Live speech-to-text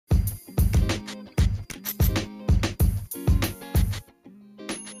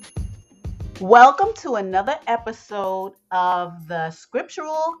Welcome to another episode of the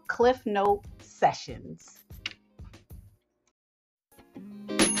Scriptural Cliff Note Sessions.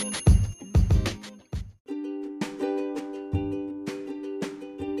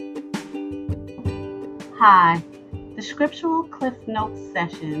 Hi, the Scriptural Cliff Note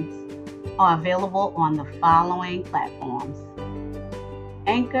Sessions are available on the following platforms: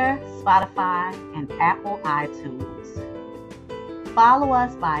 Anchor, Spotify, and Apple iTunes. Follow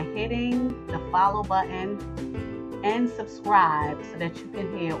us by hitting the follow button and subscribe so that you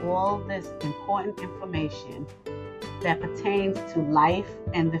can hear all this important information that pertains to life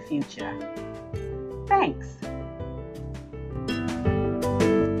and the future. Thanks.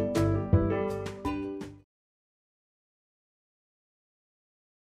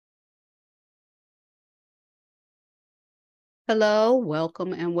 Hello,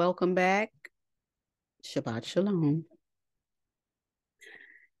 welcome and welcome back. Shabbat Shalom.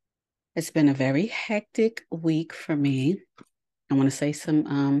 It's been a very hectic week for me. I want to say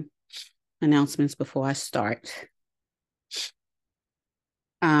some announcements before I start.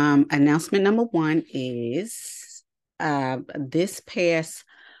 Announcement number one is this past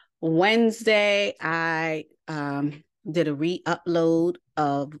Wednesday, I did a re-upload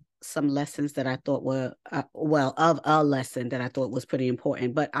of some lessons that I thought were, of a lesson that I thought was pretty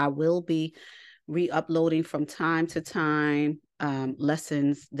important, but I will be re-uploading from time to time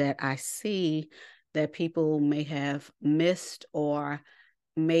lessons that I see that people may have missed or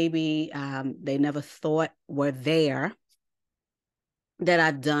maybe they never thought were there that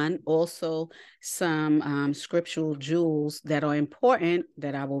I've done. Also, some scriptural jewels that are important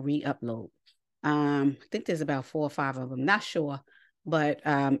that I will re-upload. I think there's about 4 or 5 of them, not sure. But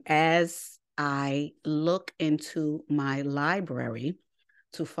as I look into my library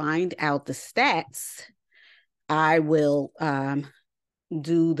to find out the stats, I will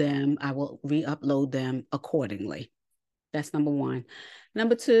do them. I will re-upload them accordingly. That's number one.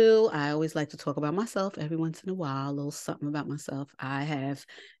 Number two, I always like to talk about myself every once in a while, a little something about myself. I have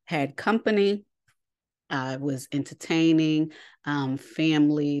had company. I was entertaining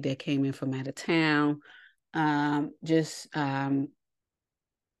family that came in from out of town. Just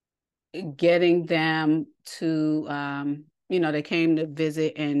getting them to, they came to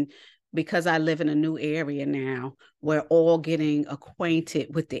visit. And because I live in a new area now, we're all getting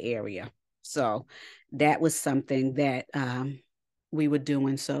acquainted with the area. So that was something that we were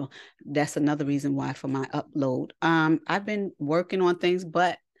doing. So that's another reason why for my upload. I've been working on things,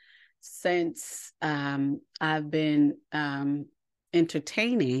 but since I've been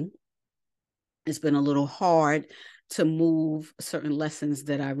entertaining, it's been a little hard to move certain lessons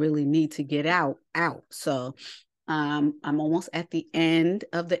that I really need to get out. So I'm almost at the end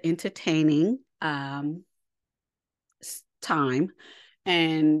of the entertaining time,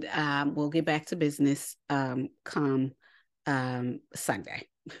 and we'll get back to business come Sunday.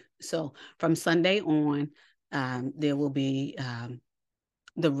 So from Sunday on, there will be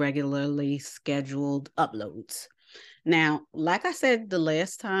the regularly scheduled uploads. Now, like I said the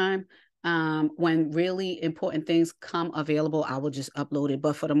last time, when really important things come available, I will just upload it.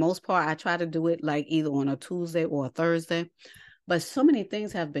 But for the most part, I try to do it like either on a Tuesday or a Thursday. But so many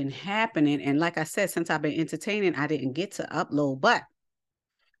things have been happening. And like I said, since I've been entertaining, I didn't get to upload. But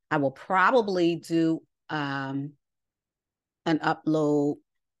I will probably do an upload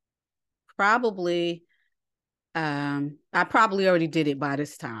probably. I probably already did it by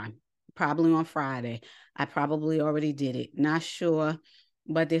this time, probably on Friday. I probably already did it. Not sure,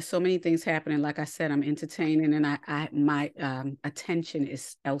 but there's so many things happening. Like I said, I'm entertaining, and my attention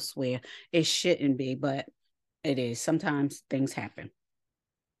is elsewhere. It shouldn't be, but it is. Sometimes things happen.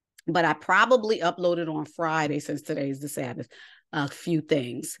 But I probably uploaded on Friday, since today's the Sabbath, a few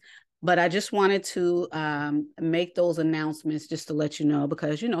things. But I just wanted to make those announcements just to let you know,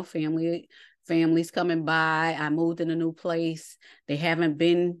 because family's coming by. I moved in a new place. They haven't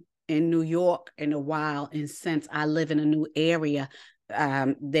been in New York in a while, and since I live in a new area,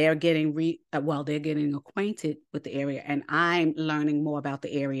 they're getting they're getting acquainted with the area, and I'm learning more about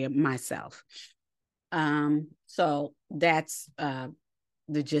the area myself. So that's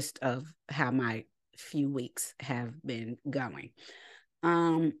the gist of how my few weeks have been going.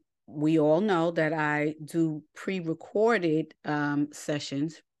 We all know that I do pre-recorded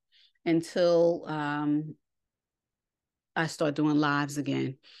sessions until I start doing lives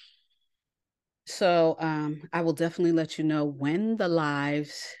again. So I will definitely let you know when the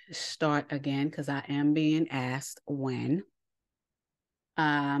lives start again, because I am being asked when.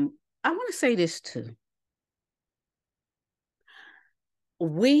 I want to say this too.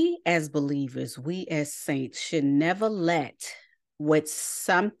 We as believers, we as saints should never let what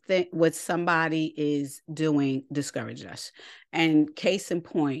somebody is doing discourage us. And case in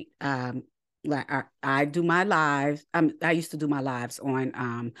point, like I do my lives. I used to do my lives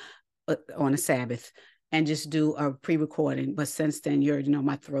on a Sabbath and just do a pre-recording. But since then,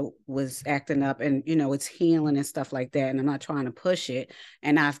 my throat was acting up and, it's healing and stuff like that. And I'm not trying to push it.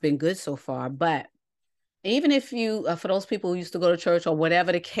 And I've been good so far. But even if you, for those people who used to go to church or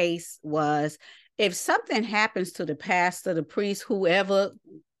whatever the case was, if something happens to the pastor, the priest, whoever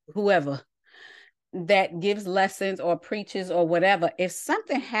that gives lessons or preaches or whatever, if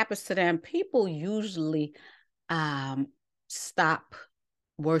something happens to them, people usually stop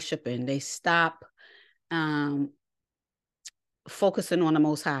worshiping. They stop focusing on the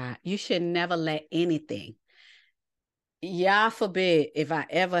Most High. You should never let anything. Yah forbid if I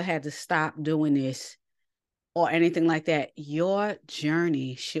ever had to stop doing this or anything like that, your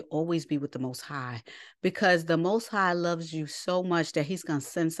journey should always be with the Most High, because the Most High loves you so much that he's going to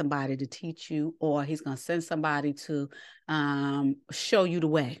send somebody to teach you, or he's going to send somebody to show you the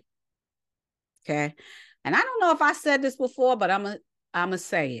way. Okay. And I don't know if I said this before, but I'm going to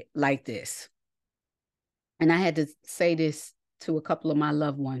say it like this. And I had to say this to a couple of my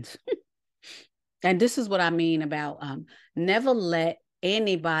loved ones. And this is what I mean about never let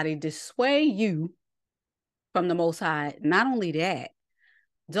anybody dissuade you from the Most High. Not only that,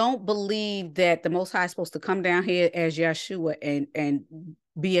 don't believe that the Most High is supposed to come down here as Yeshua and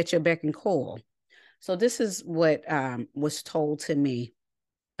be at your beck and call. So this is what was told to me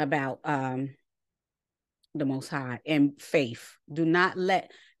about the Most High and faith. Do not let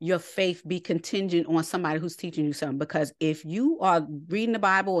your faith be contingent on somebody who's teaching you something, because if you are reading the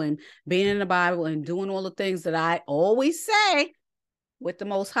Bible and being in the Bible and doing all the things that I always say with the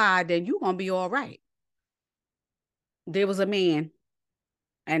Most High, then you're going to be all right. There was a man,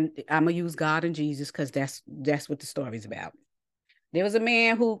 and I'm going to use God and Jesus because that's what the story's about. There was a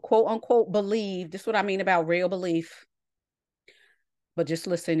man who, quote unquote, believed. This is what I mean about real belief. But just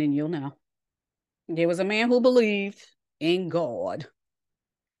listen and you'll know. There was a man who believed in God.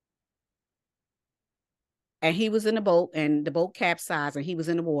 And he was in the boat, and the boat capsized, and he was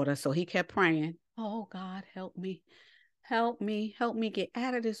in the water. So he kept praying, oh, God, help me. Help me. Help me get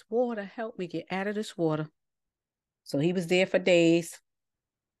out of this water. Help me get out of this water. So he was there for days.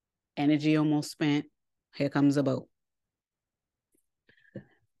 Energy almost spent. Here comes a boat.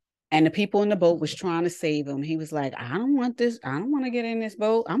 And the people in the boat was trying to save him. He was like, I don't want this. I don't want to get in this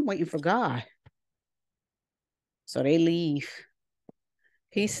boat. I'm waiting for God. So they leave.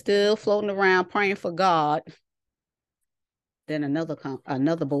 He's still floating around praying for God. Then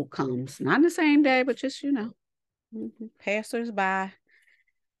another boat comes. Not the same day, but just, passers by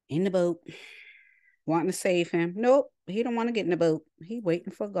in the boat wanting to save him. Nope, he don't want to get in the boat. He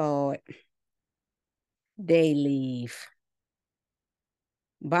waiting for God. They leave.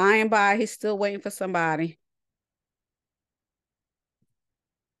 By and by, he's still waiting for somebody.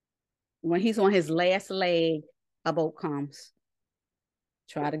 When he's on his last leg, a boat comes.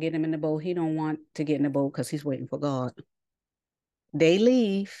 Try to get him in the boat. He don't want to get in the boat because he's waiting for God. They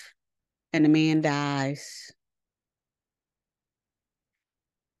leave, and the man dies.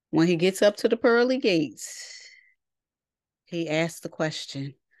 When he gets up to the pearly gates, he asks the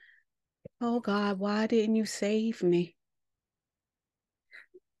question, oh, God, why didn't you save me?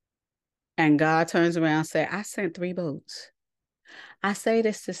 And God turns around and says, I sent 3 boats. I say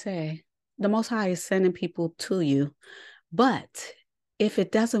this to say, the Most High is sending people to you. But if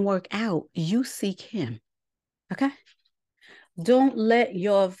it doesn't work out, you seek him. Okay? Don't let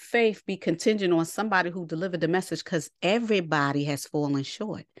your faith be contingent on somebody who delivered the message, because everybody has fallen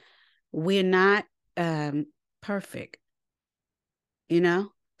short. We're not perfect,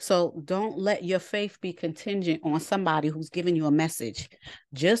 So don't let your faith be contingent on somebody who's giving you a message.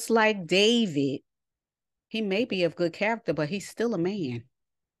 Just like David, he may be of good character, but he's still a man.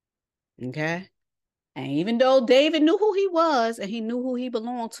 Okay? And even though David knew who he was and he knew who he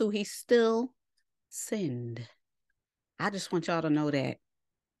belonged to, he still sinned. I just want y'all to know that.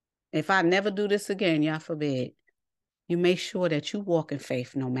 If I never do this again, y'all forbid, you make sure that you walk in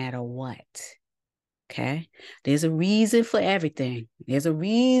faith no matter what. Okay? There's a reason for everything. There's a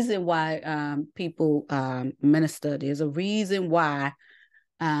reason why people minister. There's a reason why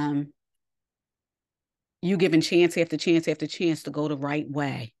you giving chance after chance after chance to go the right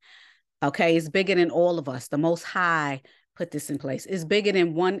way. Okay? It's bigger than all of us. The Most High put this in place. It's bigger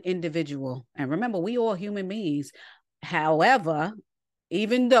than one individual. And remember, we all human beings. However,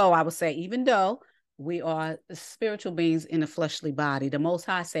 even though we are spiritual beings in a fleshly body, the Most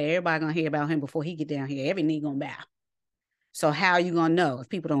High say everybody gonna hear about him before he get down here. Every knee gonna bow. So how are you gonna know if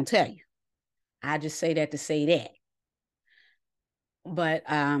people don't tell you? I just say that to say that. But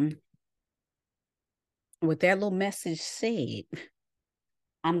with that little message said,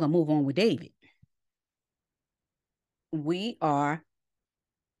 I'm gonna move on with David. We are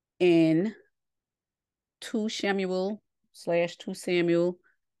in 2 Samuel slash 2 Samuel,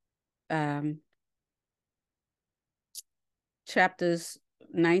 um, chapters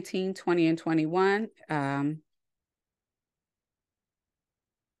 19, 20, and 21.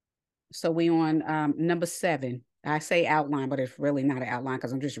 So we on number 7. I say outline, but it's really not an outline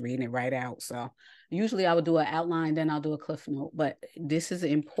because I'm just reading it right out. So usually I would do an outline, then I'll do a cliff note. But this is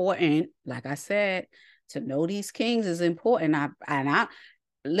important, like I said, to know these kings is important. I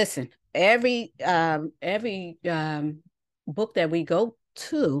listen, every book that we go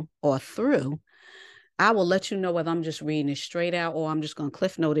to or through, I will let you know whether I'm just reading it straight out or I'm just going to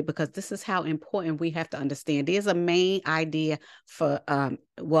cliff note it, because this is how important we have to understand. There's a main idea for,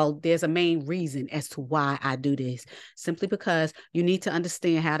 there's a main reason as to why I do this. Simply because you need to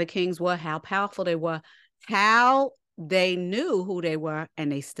understand how the kings were, how powerful they were, how they knew who they were,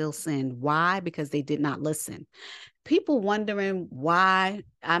 and they still sinned. Why? Because they did not listen. People wondering why,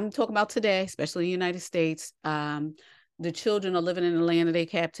 I'm talking about today, especially in the United States, the children are living in the land of their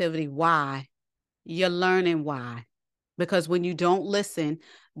captivity. Why? You're learning why. Because when you don't listen,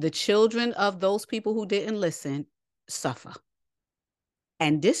 the children of those people who didn't listen suffer.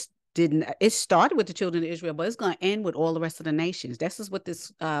 And this didn't, it started with the children of Israel, but it's going to end with all the rest of the nations. This is what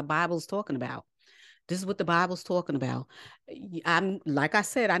this Bible's talking about. This is what the Bible's talking about. I'm, like I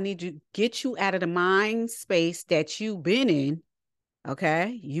said, I need to get you out of the mind space that you've been in.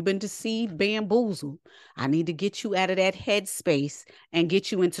 Okay, you've been deceived, bamboozled. I need to get you out of that head space and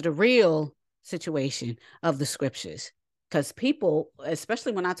get you into the real situation of the scriptures. Because people,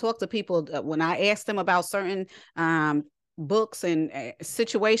 especially when I talk to people, when I ask them about certain books and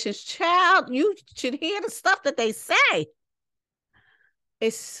situations, child, you should hear the stuff that they say.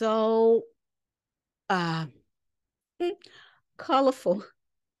 It's so uh, colorful.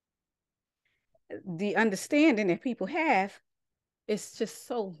 The understanding that people have, it's just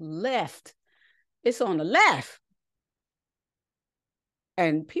so left. It's on the left.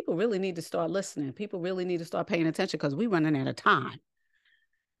 And people really need to start listening. People really need to start paying attention because we're running out of time.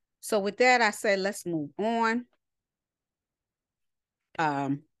 So with that, I say, let's move on.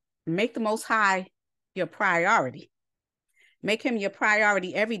 Make the Most High your priority. Make him your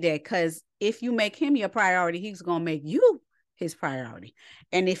priority every day, because if you make him your priority, he's going to make you his priority.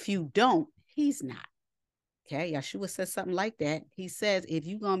 And if you don't, he's not. Okay, Yeshua says something like that. He says, if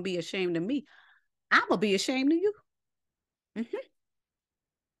you're going to be ashamed of me, I'm going to be ashamed of you. Mm-hmm.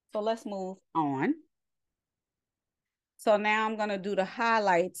 So let's move on. So now I'm going to do the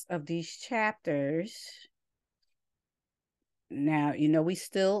highlights of these chapters. Now, we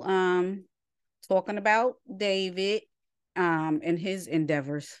still talking about David and his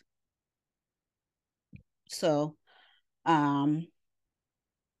endeavors. So whoa,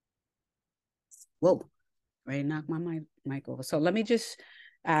 ready to knock my mic over. So let me just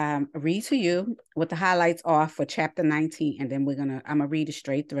read to you what the highlights are for chapter 19, and then I'm gonna read it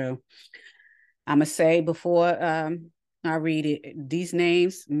straight through. I'm gonna say before I read it, these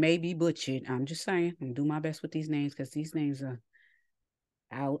names may be butchered. I'm just saying, I'm gonna do my best with these names because these names are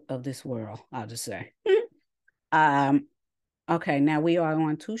out of this world, I'll just say. Okay, now we are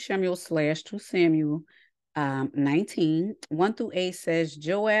on 2 Samuel slash 2 Samuel 19. 1 through 8 says,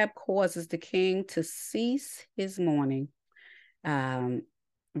 Joab causes the king to cease his mourning.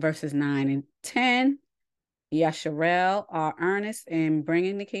 Verses 9 and 10, Yasharel are earnest in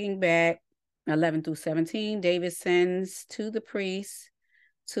bringing the king back. 11 through 17, David sends to the priests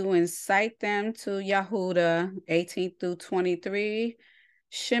to incite them to Yahudah. 18 through 23,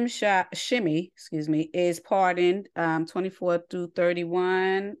 Shimei, is pardoned. 24 through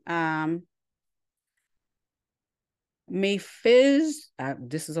 31.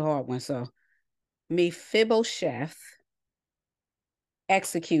 This is a hard one. So Mephibosheth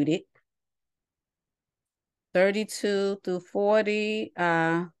executed. 32 through 40,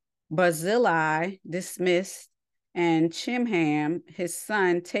 Barzillai dismissed, and Chimham, his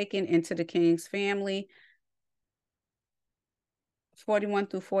son, taken into the king's family. 41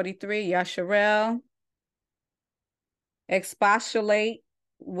 through 43, Yasharel expostulate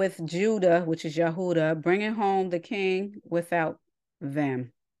with Judah, which is Yahudah, bringing home the king without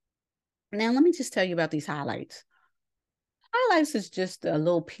them. Now, let me just tell you about these highlights. Highlights is just a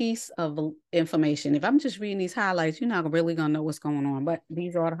little piece of information. If I'm just reading these highlights, you're not really going to know what's going on, but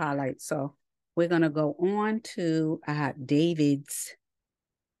these are the highlights. So we're going to go on to David's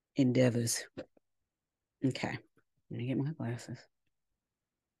endeavors. Okay, let me get my glasses.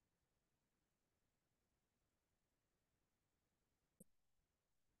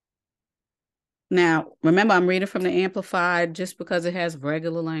 Now, remember, I'm reading from the Amplified just because it has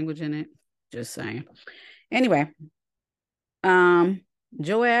regular language in it. Just saying. Anyway, um,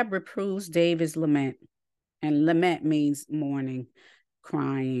 Joab reproves David's lament, and lament means mourning,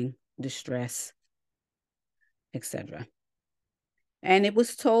 crying, distress, etc. And it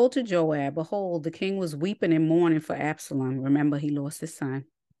was told to Joab, behold, the king was weeping and mourning for Absalom. Remember, he lost his son,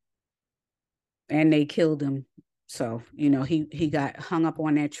 and they killed him. So, he got hung up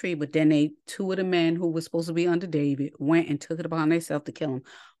on that tree, but then two of the men who were supposed to be under David went and took it upon themselves to kill him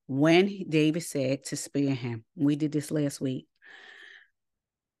when David said to spare him. We did this last week.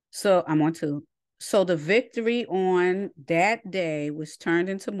 So I'm on to. So the victory on that day was turned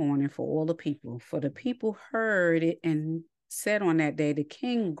into mourning for all the people. For the people heard it and said on that day, the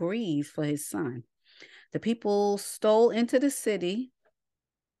king grieved for his son. The people stole into the city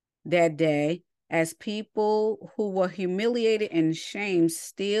that day as people who were humiliated and shamed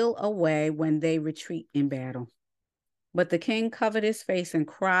steal away when they retreat in battle. But the king covered his face and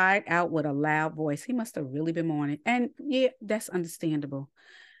cried out with a loud voice. He must have really been mourning. And yeah, that's understandable.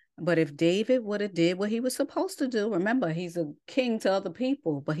 But if David would have did what he was supposed to do, remember, he's a king to other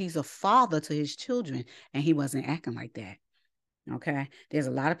people, but he's a father to his children, and he wasn't acting like that. Okay? There's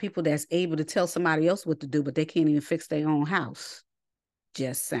a lot of people that's able to tell somebody else what to do, but they can't even fix their own house.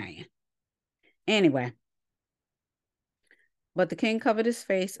 Just saying. Anyway, but the king covered his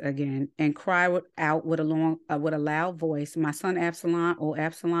face again and cried out with a loud voice, "My son Absalom, oh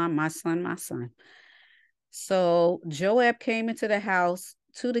Absalom, my son, my son." So Joab came into the house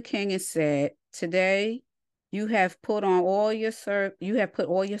to the king and said, "Today you have put all your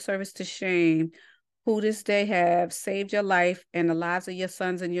service to shame, who this day have saved your life and the lives of your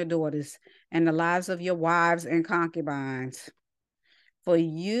sons and your daughters, and the lives of your wives and concubines. For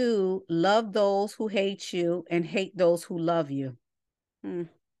you love those who hate you and hate those who love you."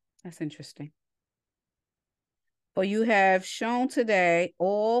 That's interesting. For you have shown today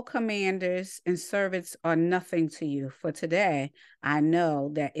all commanders and servants are nothing to you. For today I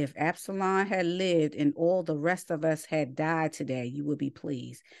know that if Absalom had lived and all the rest of us had died today, you would be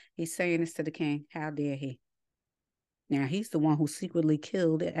pleased. He's saying this to the king. How dare he? Now, he's the one who secretly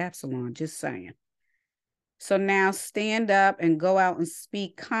killed Absalom, just saying. So now stand up and go out and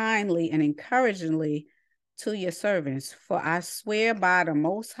speak kindly and encouragingly to your servants. For I swear by the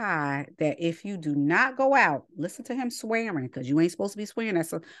Most High that if you do not go out, listen to him swearing, because you ain't supposed to be swearing.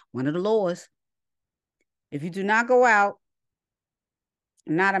 That's one of the laws. If you do not go out,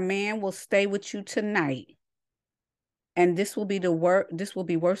 not a man will stay with you tonight. And this will be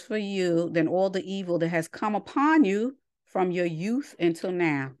worse for you than all the evil that has come upon you from your youth until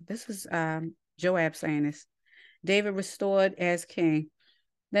now. This is Joab saying this. David restored as king.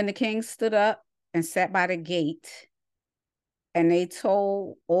 Then the king stood up and sat by the gate, and they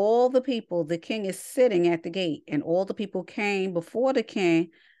told all the people, the king is sitting at the gate, and all the people came before the king,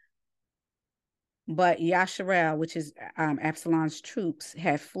 but Yasharel, which is Absalom's troops,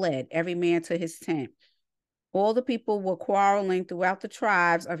 had fled, every man to his tent. All the people were quarreling throughout the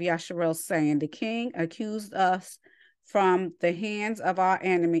tribes of Yasharel, saying, the king accused us from the hands of our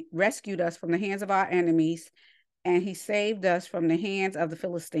enemy, rescued us from the hands of our enemies, and he saved us from the hands of the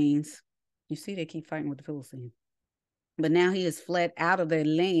Philistines. You see, they keep fighting with the Philistines. But now he has fled out of the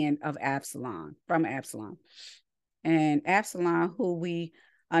land of Absalom, from Absalom. And Absalom, who we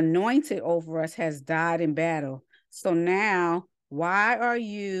anointed over us, has died in battle. So now, why are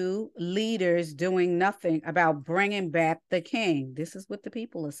you leaders doing nothing about bringing back the king? This is what the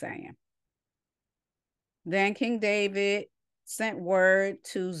people are saying. Then King David sent word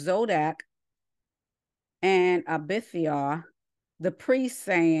to Zodok and Abithiar, the priest,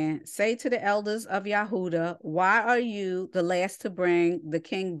 saying, say to the elders of Yehuda, why are you the last to bring the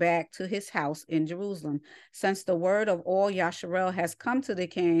king back to his house in Jerusalem, since the word of all Yasharel has come to the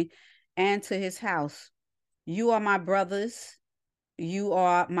king and to his house? You are my brothers. You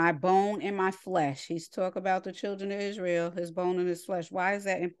are my bone and my flesh. He's talking about the children of Israel, his bone and his flesh. Why is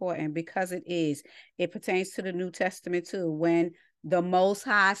that important? Because it is. It pertains to the New Testament too. When the Most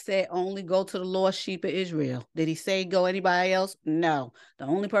High said, only go to the lost sheep of Israel. Did he say go anybody else? No. The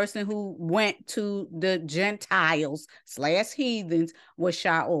only person who went to the Gentiles / heathens was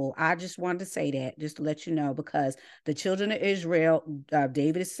Shaul. I just wanted to say that, just to let you know, because the children of Israel,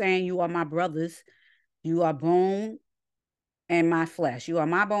 David is saying, you are my brothers. You are bone and my flesh. You are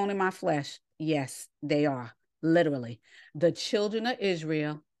my bone and my flesh. Yes, they are, literally. The children of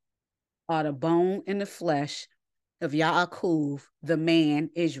Israel are the bone and the flesh of Yaakov, the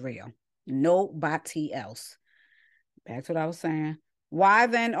man Israel. Nobody else. Back to what I was saying. Why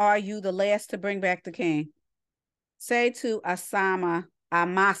then are you the last to bring back the king? Say to Asama,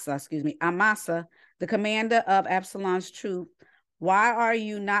 Amasa, the commander of Absalom's troop, why are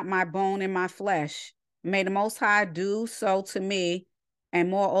you not my bone and my flesh? May the Most High do so to me, and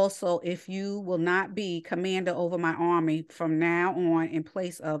more also, if you will not be commander over my army from now on in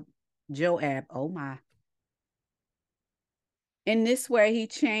place of Joab. Oh my. In this way, he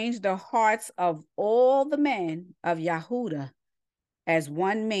changed the hearts of all the men of Yehuda as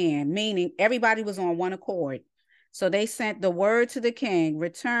one man, meaning everybody was on one accord. So they sent the word to the king,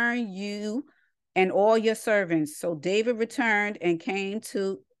 return you and all your servants. So David returned and came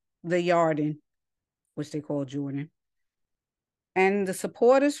to the Jordan, which they call Jordan. And the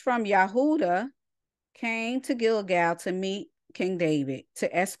supporters from Yehuda came to Gilgal to meet King David,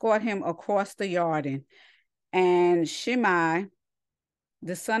 to escort him across the Jordan. And Shimei,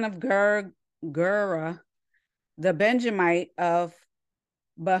 the son of Gera, the Benjamite of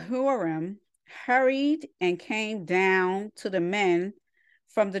Bahurim, hurried and came down to the men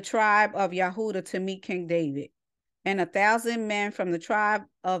from the tribe of Yehuda to meet King David, and 1,000 men from the tribe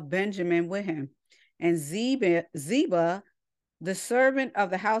of Benjamin with him. And Ziba, the servant of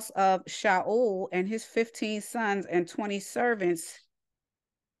the house of Shaul, and his 15 sons and 20 servants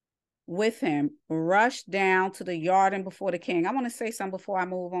with him, rushed down to the Jordan before the king. I want to say something before I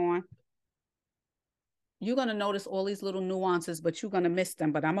move on. You're going to notice all these little nuances, but you're going to miss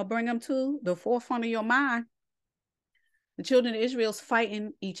them. But I'm going to bring them to the forefront of your mind. The children of Israel's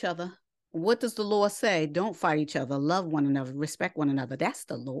fighting each other. What does the law say? Don't fight each other. Love one another. Respect one another. That's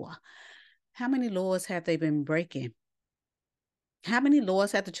the law. How many laws have they been breaking? How many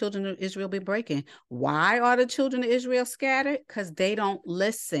laws have the children of Israel been breaking? Why are the children of Israel scattered? Because they don't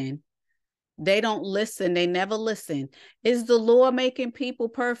listen. They don't listen. They never listen. Is the law making people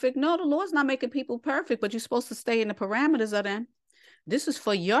perfect? No, the law's not making people perfect, but you're supposed to stay in the parameters of them. This is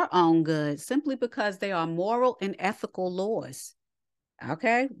for your own good, simply because they are moral and ethical laws.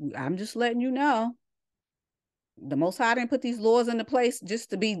 Okay? I'm just letting you know. The Most High didn't put these laws into place just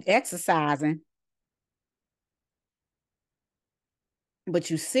to be exercising. But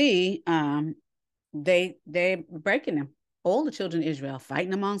you see, they're breaking them. All the children of Israel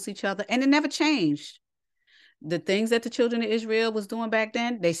fighting amongst each other, and it never changed. The things that the children of Israel was doing back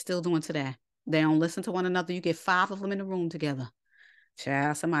then, they still doing today. They don't listen to one another. You get 5 of them in the room together.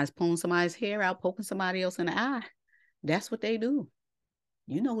 Child, somebody's pulling somebody's hair out, poking somebody else in the eye. That's what they do.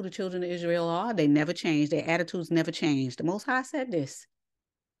 You know who the children of Israel are. They never change. Their attitudes never change. The Most High said this.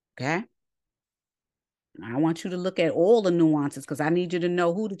 Okay? I want you to look at all the nuances, because I need you to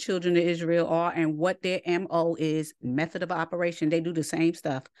know who the children of Israel are and what their MO is, method of operation. They do the same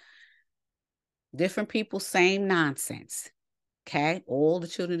stuff. Different people, same nonsense. Okay? All the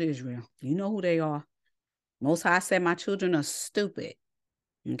children of Israel. You know who they are. Most High said, my children are stupid.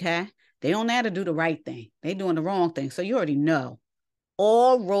 Okay? They don't know how to do the right thing. They doing the wrong thing. So you already know.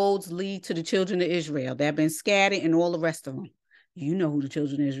 All roads lead to the children of Israel. They've been scattered and all the rest of them. You know who the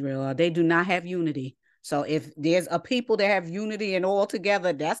children of Israel are. They do not have unity. So if there's a people that have unity and all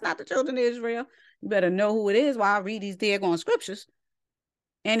together, that's not the children of Israel. You better know who it is while I read these daggone scriptures.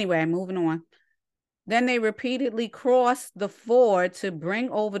 Anyway, moving on. Then they repeatedly crossed the ford to bring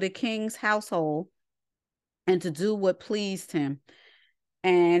over the king's household and to do what pleased him.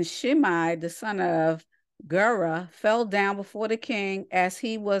 And Shimei, the son of Gera, fell down before the king as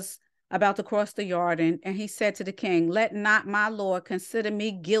he was about to cross the Jordan. And he said to the king, let not my Lord consider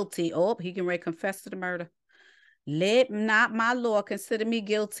me guilty. Oh, he can confess to the murder. Let not my Lord consider me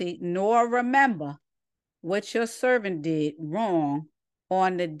guilty, nor remember what your servant did wrong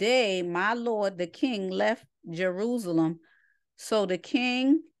on the day my Lord the king left Jerusalem. So the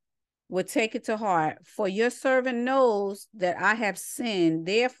king would take it to heart. For your servant knows that I have sinned.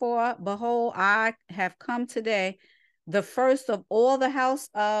 Therefore, behold, I have come today, the first of all the house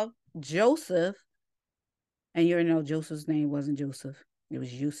of Joseph. And you know Joseph's name wasn't Joseph. It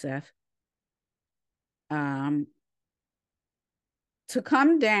was Yusuf. To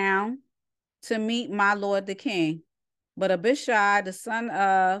come down to meet my lord the king. But Abishai, the son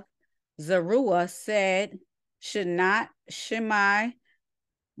of Zeruiah, said, should not Shimei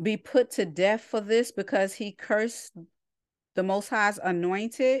be put to death for this, because he cursed the Most High's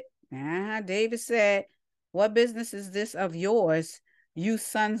anointed? David said, what business is this of yours, you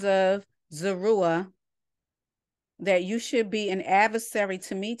sons of Zeruiah, that you should be an adversary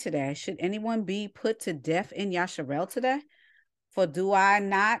to me today? Should anyone be put to death in Yasharel today? For do I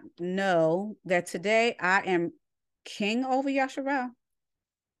not know that today I am king over Yasharel?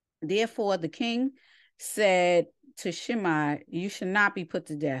 Therefore the king said to Shimei, you should not be put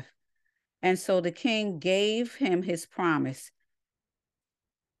to death. And so the king gave him his promise.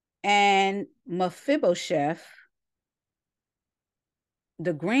 And Mephibosheth,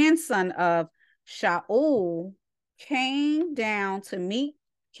 the grandson of Shaul, came down to meet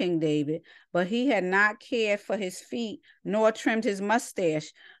King David, but he had not cared for his feet, nor trimmed his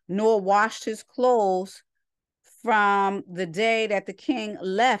mustache, nor washed his clothes from the day that the king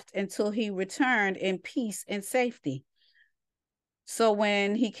left until he returned in peace and safety. So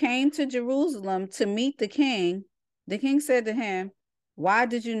when he came to Jerusalem to meet the king said to him, why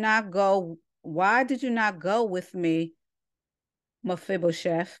did you not go with me,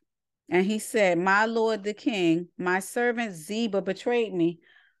 Mephibosheth? And he said, my lord the king, my servant Ziba betrayed me.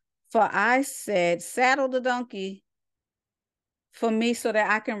 For I said, saddle the donkey for me so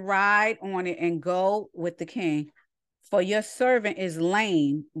that I can ride on it and go with the king. For your servant is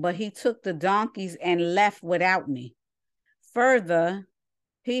lame, but he took the donkeys and left without me. Further,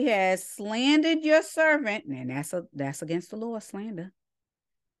 he has slandered your servant, and that's against the Lord, slander.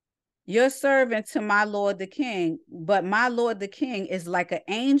 Your servant to my lord the king, but my lord the king is like an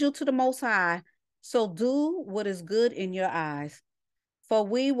angel to the Most High. So do what is good in your eyes. For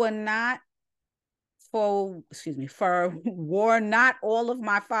were not all of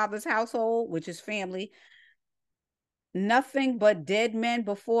my father's household, which is family, nothing but dead men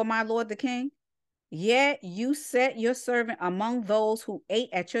before my lord the king? Yet you set your servant among those who ate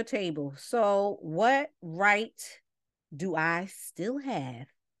at your table. So what right do I still have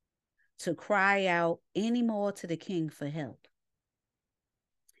to cry out any more to the king for help?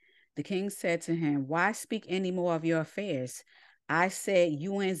 The king said to him, why speak any more of your affairs? I said,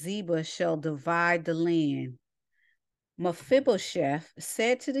 you and Ziba shall divide the land. Mephibosheth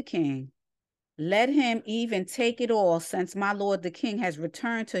said to the king, let him even take it all, since my lord the king has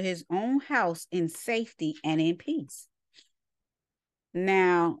returned to his own house in safety and in peace.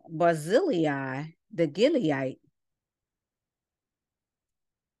 Now, Barzillai, the Gileadite,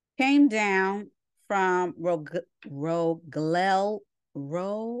 came down from Rogelim,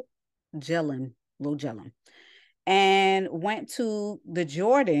 and went to the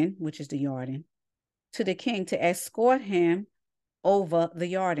Jordan, which is the Jordan, to the king to escort him over the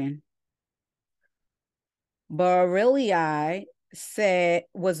Jordan. Barzillai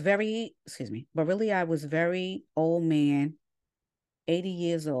was very old man, 80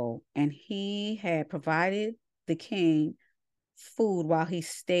 years old, and he had provided the king food while he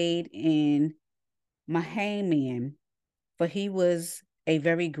stayed in Mahanaim, for he was a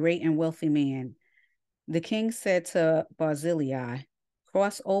very great and wealthy man. The king said to Barzillai,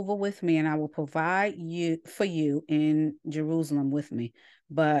 cross over with me and I will provide for you in Jerusalem with me.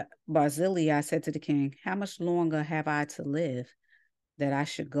 But Barzillai said to the king, how much longer have I to live that I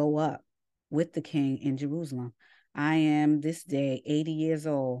should go up with the king in Jerusalem? I am this day 80 years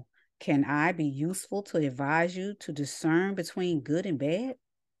old. Can I be useful to advise you to discern between good and bad?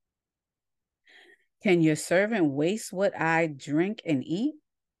 Can your servant waste what I drink and eat?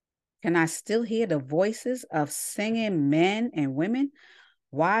 Can I still hear the voices of singing men and women?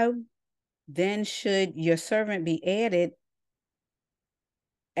 Why then should your servant be added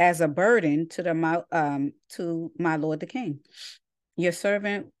as a burden to my lord the king? Your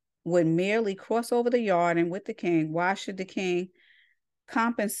servant would merely cross over the Jordan with the king. Why should the king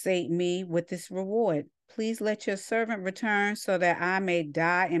compensate me with this reward? Please let your servant return so that I may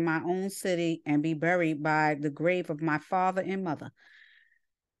die in my own city and be buried by the grave of my father and mother.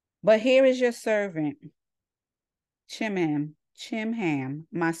 But here is your servant, Chimham,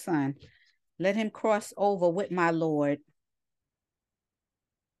 my son. Let him cross over with my lord,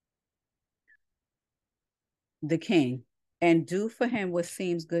 the king, and do for him what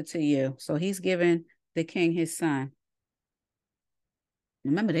seems good to you. So he's giving the king his son.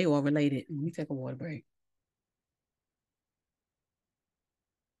 Remember, they all related. Let me take a water break.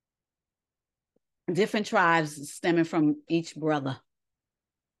 Different tribes stemming from each brother.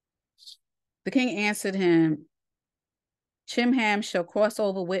 The king answered him, Chimham shall cross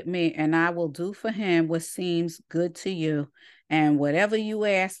over with me, and I will do for him what seems good to you. And whatever you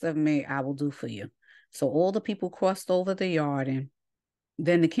ask of me, I will do for you. So all the people crossed over the Jordan.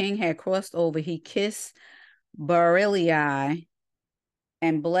 Then the king had crossed over. He kissed Barzillai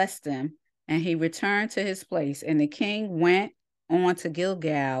and blessed him, and he returned to his place. And the king went on to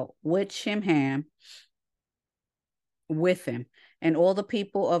Gilgal with Chimham with him, and all the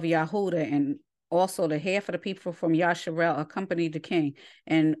people of Yehuda, and also the half of the people from Yasharel accompanied the king.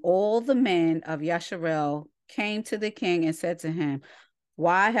 And all the men of Yasharel came to the king and said to him,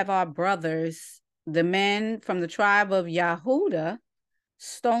 why have our brothers, the men from the tribe of Yehuda,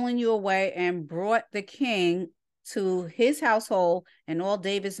 stolen you away and brought the king to his household and all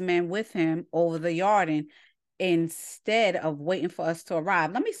David's men with him over the Jordan instead of waiting for us to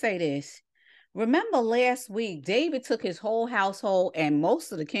arrive? Let me say this. Remember last week, David took his whole household and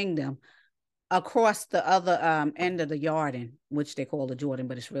most of the kingdom across the other end of the Jordan, which they call the Jordan,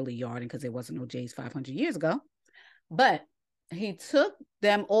 but it's really Jordan because there wasn't no J's 500 years ago. But he took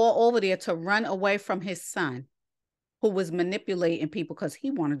them all over there to run away from his son, who was manipulating people because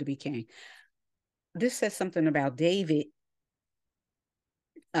he wanted to be king. This says something about David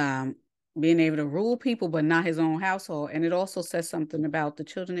being able to rule people, but not his own household. And it also says something about the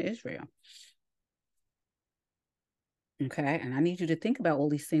children of Israel. Okay, and I need you to think about all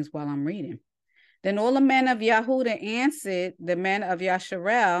these things while I'm reading. Then all the men of Yahudah answered the men of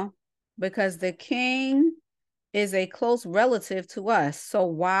Yasharel, because the king is a close relative to us. So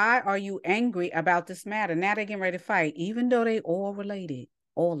why are you angry about this matter? Now they're getting ready to fight, even though they all related,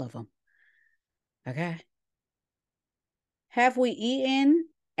 all of them. Okay. Have we eaten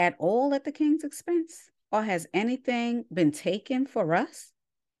at all at the king's expense? Or has anything been taken for us?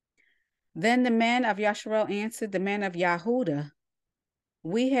 Then the men of Yasharel answered the men of Yahudah,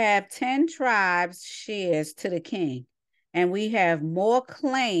 we have 10 tribes shares to the king, and we have more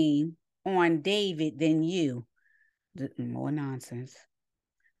claim on David than you. More nonsense.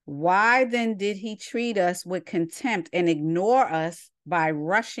 Why then did he treat us with contempt and ignore us by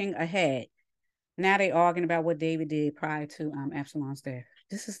rushing ahead? Now they arguing about what David did prior to Absalom's death.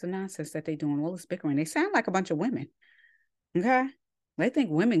 This is the nonsense that they doing, all this bickering. They sound like a bunch of women. Okay? They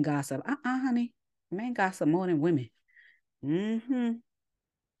think women gossip. Honey. Men gossip more than women.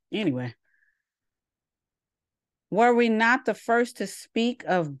 Anyway. Were we not the first to speak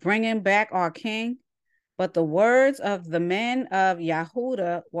of bringing back our king? But the words of the men of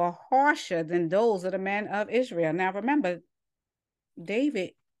Yahudah were harsher than those of the men of Israel. Now remember,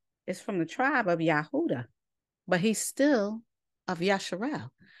 David is from the tribe of Yahudah, but he's still of Yasharel.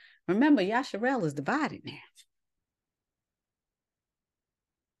 Remember, Yasharel is divided now.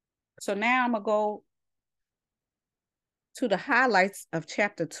 So now I'm going to go to the highlights of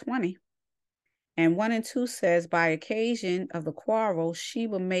chapter 20. And 1 and 2 says, by occasion of the quarrel,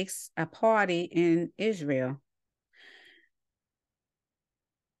 Sheba makes a party in Israel.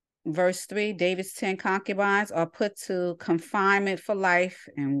 Verse 3, David's 10 concubines are put to confinement for life,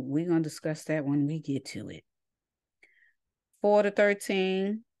 and we're going to discuss that when we get to it. 4 to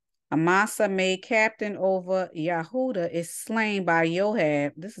 13, Amasa, made captain over Yahudah, is slain by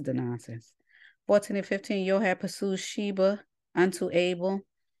Joab. This is the nonsense. 14 and 15, Joab pursues Sheba unto Abel.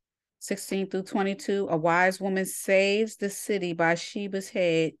 16 through 22, a wise woman saves the city by Sheba's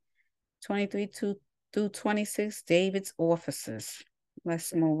head. 23 through 26, David's officers.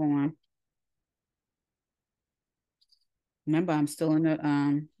 Let's move on. Remember, I'm still in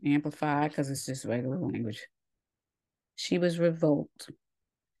the Amplified because it's just regular language. Sheba's revolt.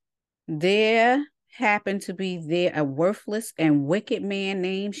 There happened to be there a worthless and wicked man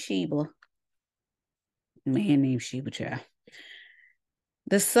named Sheba. Child.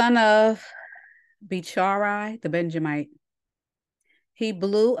 The son of Bichari, the Benjamite. He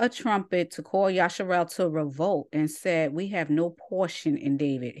blew a trumpet to call Yasharel to revolt and said, we have no portion in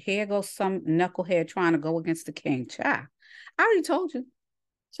David. Here goes some knucklehead trying to go against the king. Child. I already told you.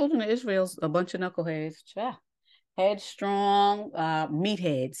 Children of Israel's a bunch of knuckleheads. Child. Headstrong,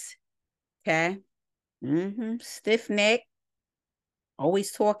 meatheads. Okay? Stiff neck.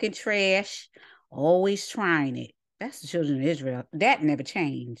 Always talking trash. Always trying it. That's the children of Israel. That never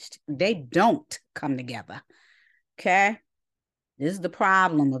changed. They don't come together. Okay? This is the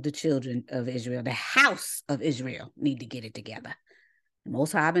problem of the children of Israel. The house of Israel need to get it together.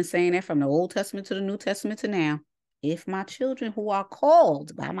 Most High, I've been saying that from the Old Testament to the New Testament to now. If my children who are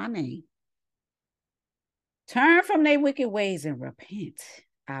called by my name turn from their wicked ways and repent,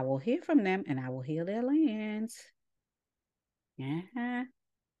 I will hear from them and I will heal their lands.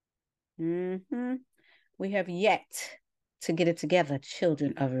 We have yet to get it together,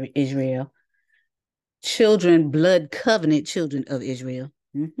 children of Israel. Children, blood covenant children of Israel.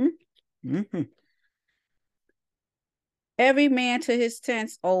 Every man to his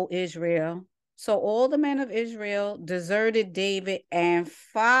tents, O Israel. So all the men of Israel deserted David and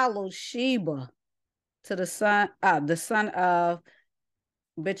followed Sheba to the son of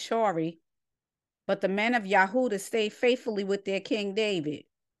Bichori. But the men of Yahudah stayed faithfully with their king David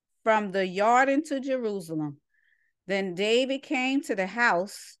from the Jordan to Jerusalem. Then David came to the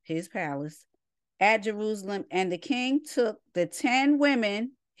house, his palace, at Jerusalem, and the king took the 10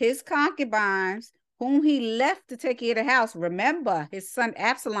 women, his concubines, whom he left to take care of the house. Remember, his son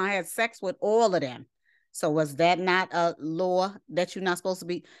Absalom had sex with all of them. So was that not a law that you're not supposed to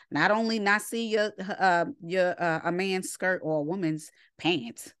be, not only not see a man's skirt or a woman's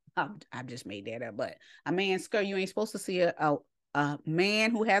pants? I just made that up, but a man's skirt, you ain't supposed to see a man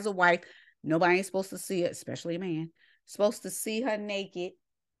who has a wife Nobody ain't supposed to see it, especially a man. Supposed to see her naked.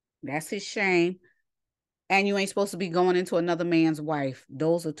 That's his shame. And you ain't supposed to be going into another man's wife.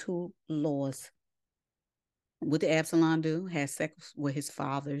 Those are two laws. What did Absalom do? Had sex with his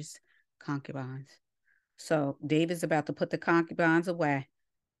father's concubines. So David's about to put the concubines away.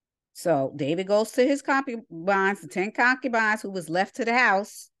 So David goes to his concubines, the 10 concubines who was left to the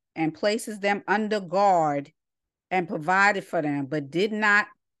house, and places them under guard and provided for them, but did not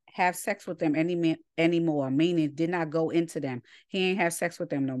have sex with them anymore, meaning did not go into them. He ain't have sex with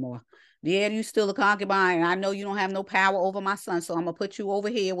them no more. Yeah, you still a concubine, and I know you don't have no power over my son, so I'm going to put you over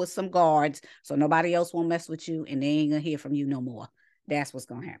here with some guards so nobody else won't mess with you, and they ain't going to hear from you no more. That's what's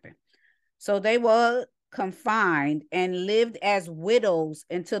going to happen. So they were confined and lived as widows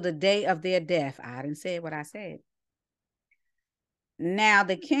until the day of their death. I didn't say what I said. Now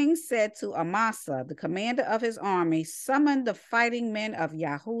the king said to Amasa, the commander of his army, summon the fighting men of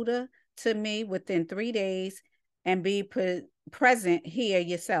Yehuda to me within 3 days and be present here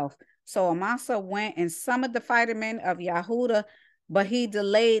yourself. So Amasa went and summoned the fighting men of Yehuda, but he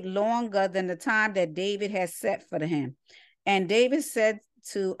delayed longer than the time that David had set for him. And David said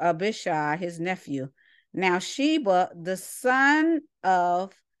to Abishai, his nephew, now Sheba, the son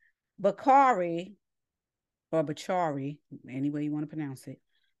of Bakari, or Bachari, any way you want to pronounce it,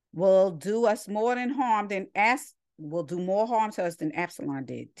 will do us more than harm than will do more harm to us than Absalom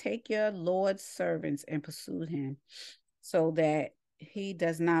did. Take your Lord's servants and pursue him so that he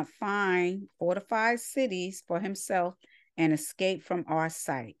does not find fortified cities for himself and escape from our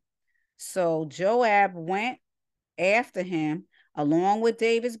sight. So Joab went after him along with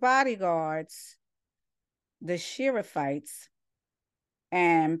David's bodyguards, the Sherefites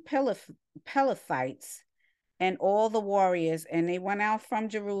and Pelethites, and all the warriors, and they went out from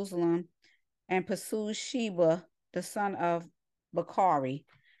Jerusalem and pursued Sheba, the son of Bakari.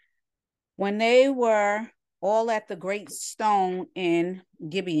 When they were all at the great stone in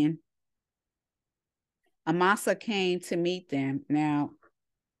Gibeon, Amasa came to meet them. Now,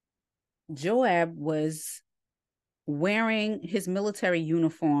 Joab was wearing his military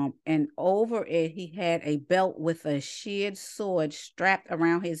uniform, and over it, he had a belt with a sheared sword strapped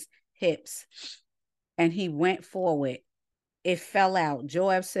around his hips, and he went forward. It fell out.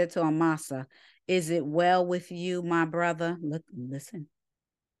 Joab said to Amasa, is it well with you, my brother? Listen.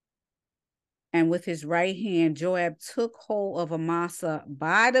 And with his right hand, Joab took hold of Amasa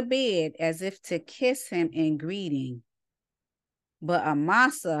by the beard as if to kiss him in greeting. But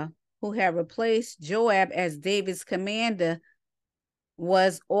Amasa, who had replaced Joab as David's commander,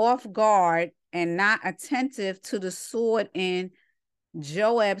 was off guard and not attentive to the sword in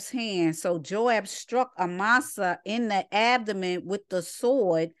Joab's hand. So Joab struck Amasa in the abdomen with the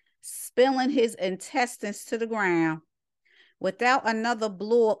sword, spilling his intestines to the ground. Without another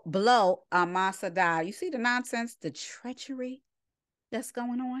blow, Amasa died. You see the nonsense, the treachery that's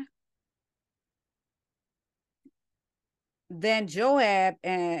going on? Then Joab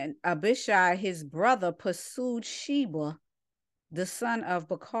and Abishai, his brother, pursued Sheba, the son of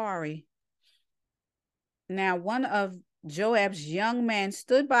Bakari. Now one of Joab's young men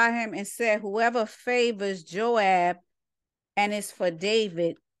stood by him and said, whoever favors Joab and is for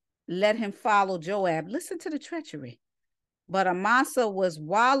David, let him follow Joab. Listen to the treachery. But Amasa was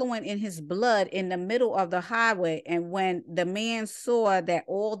wallowing in his blood in the middle of the highway. And when the man saw that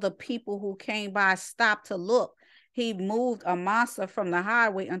all the people who came by stopped to look, he moved Amasa from the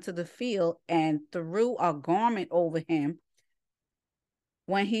highway onto the field and threw a garment over him.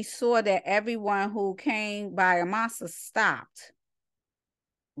 When he saw that everyone who came by Amasa stopped,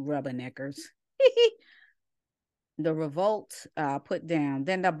 rubberneckers, the revolt put down.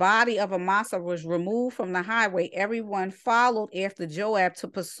 Then the body of Amasa was removed from the highway. Everyone followed after Joab to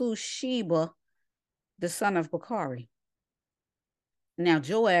pursue Sheba, the son of Bakari. Now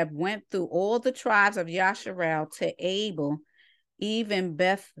Joab went through all the tribes of Yasharel to Abel, even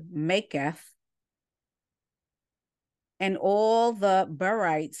Beth Maketh, and all the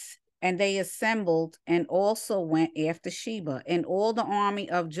Berites, and they assembled and also went after Sheba. And all the army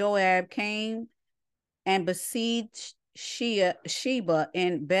of Joab came and besieged Sheba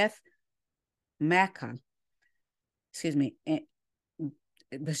in Beth Makkah. Excuse me, and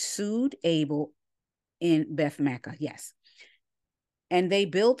pursued Abel in Beth Makkah. Yes. And they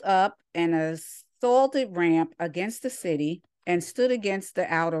built up an assaulted ramp against the city and stood against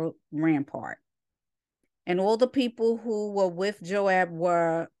the outer rampart. And all the people who were with Joab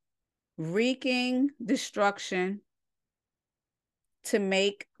were wreaking destruction to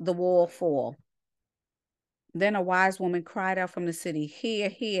make the wall fall. Then a wise woman cried out from the city, "Here,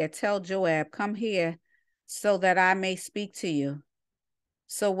 here, tell Joab, come here, so that I may speak to you."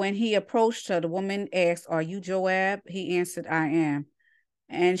 So when he approached her, the woman asked, "Are you Joab?" He answered, "I am."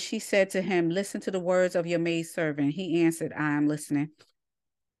 And she said to him, "Listen to the words of your maidservant." He answered, "I am listening."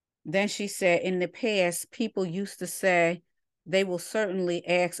 Then she said, "In the past, people used to say they will certainly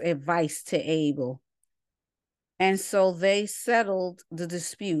ask advice to Abel. And so they settled the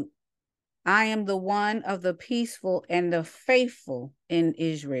dispute. I am the one of the peaceful and the faithful in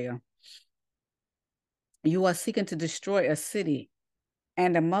Israel. You are seeking to destroy a city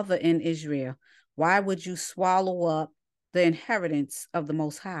and a mother in Israel. Why would you swallow up the inheritance of the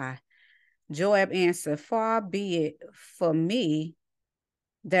Most High?" Joab answered, "Far be it for me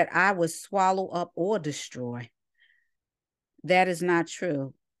that I would swallow up or destroy. That is not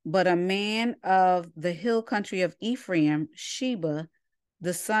true. But a man of the hill country of Ephraim, Sheba,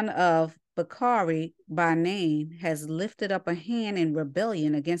 the son of Bakari by name, has lifted up a hand in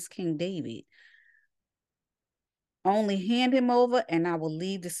rebellion against King David. Only hand him over, and I will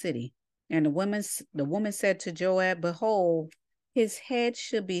leave the city." And the woman said to Joab, "Behold, his head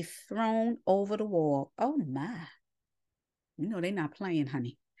should be thrown over the wall." Oh my. You know they're not playing,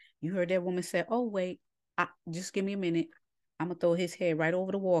 honey. You heard that woman say, "Oh, wait, just give me a minute. I'm going to throw his head right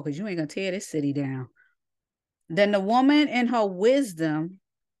over the wall because you ain't going to tear this city down." Then the woman in her wisdom,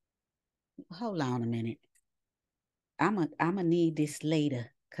 hold on a minute. I'm gonna need this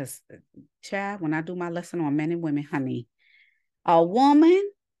later because, child, when I do my lesson on men and women, honey, a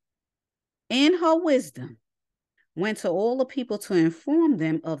woman in her wisdom went to all the people to inform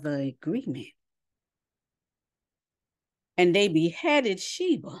them of the agreement. And they beheaded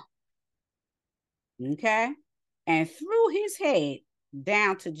Sheba, okay, and threw his head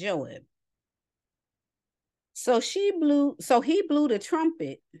down to Joab. So he blew the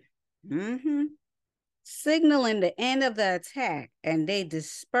trumpet, signaling the end of the attack, and they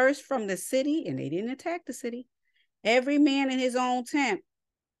dispersed from the city, and they didn't attack the city, every man in his own tent.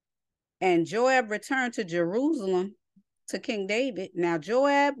 And Joab returned to Jerusalem to King David. Now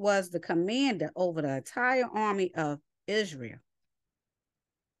Joab was the commander over the entire army of Israel.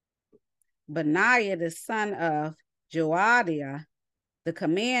 Benaiah, the son of Joadiah, the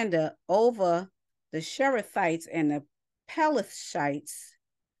commander over the Sherethites and the Pelethites,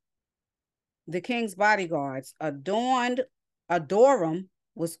 the king's bodyguards. Adoram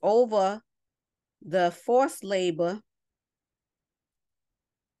was over the forced labor.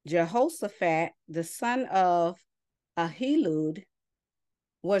 Jehoshaphat, the son of Ahilud,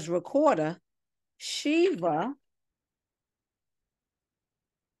 was recorder. Sheva,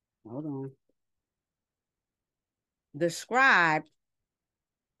 hold on, the scribe,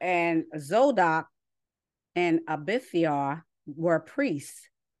 and Zodok and Abithiar were priests.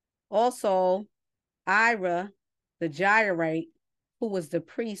 Also, Ira, the Jairite, who was the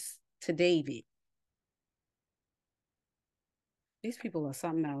priest to David. These people are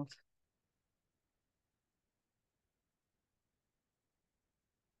something else.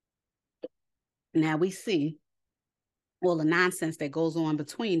 Now we see all the nonsense that goes on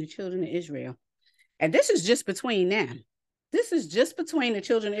between the children of Israel. And this is just between them. This is just between the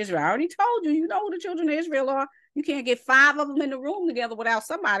children of Israel. I already told you, you know who the children of Israel are. You can't get 5 of them in the room together without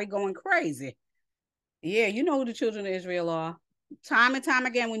somebody going crazy. Yeah, you know who the children of Israel are. Time and time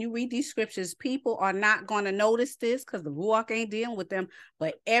again, when you read these scriptures, people are not going to notice this because the Ruach ain't dealing with them.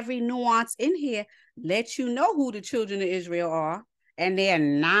 But every nuance in here lets you know who the children of Israel are and their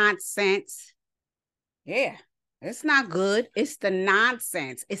nonsense. Yeah, it's not good. It's the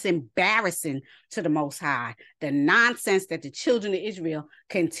nonsense. It's embarrassing to the Most High. The nonsense that the children of Israel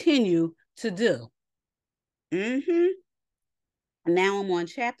continue to do. Now I'm on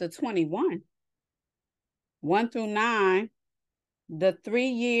chapter 21, 1 through 9. The 3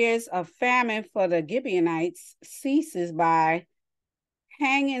 years of famine for the Gibeonites ceases by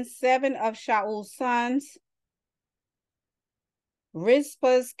hanging 7 of Shaul's sons.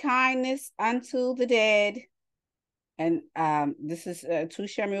 Rizpah's kindness unto the dead. And this is 2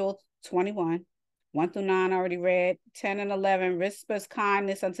 Samuel 21, 1 through 9 already read. 10 and 11, Rizpah's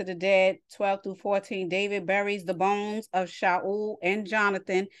kindness unto the dead. 12 through 14, David buries the bones of Shaul and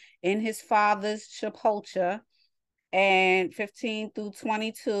Jonathan in his father's sepulchre. And 15 through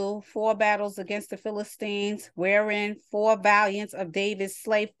 22, 4 battles against the Philistines, wherein 4 valiants of David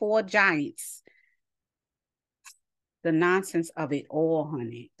slay 4 giants. The nonsense of it all,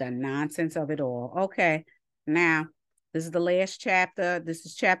 honey. The nonsense of it all. Okay, now, this is the last chapter. This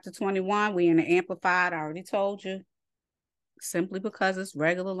is chapter 21. We in the Amplified. I already told you. Simply because it's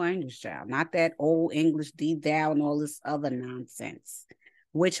regular language, child. Not that old English, deep down, and all this other nonsense.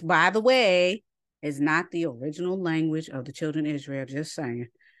 Which, by the way, is not the original language of the children of Israel. Just saying.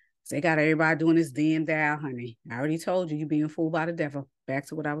 They got everybody doing this damn thou, honey. I already told you, you're being fooled by the devil. back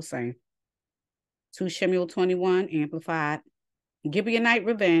to what I was saying. 2 Shemuel 21, Amplified. Gibeonite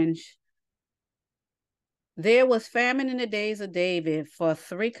revenge. There was famine in the days of David for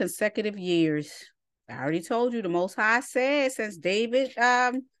 3 consecutive years. I already told you the Most High said since David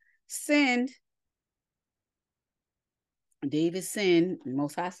sinned, the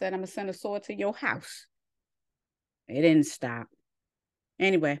Most High said, I'm going to send a sword to your house. It didn't stop.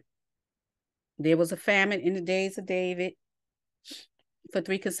 Anyway, there was a famine in the days of David for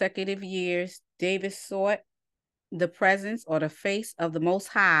 3 consecutive years. David sought the presence or the face of the Most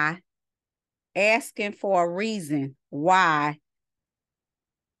High, asking for a reason why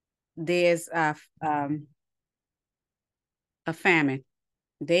there's a famine.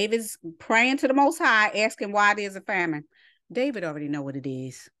 David's praying to the Most High, asking why there's a famine. David already know what it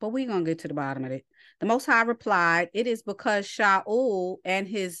is, but we're going to get to the bottom of it. The Most High replied, it is because Shaul and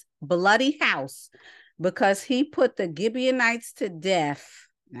his bloody house, because he put the Gibeonites to death.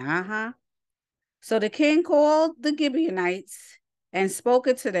 So the king called the Gibeonites and spoke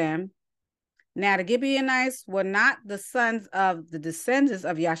to them. Now the Gibeonites were not the sons of the descendants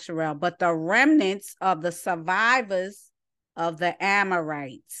of Yasharel, but the remnants of the survivors of the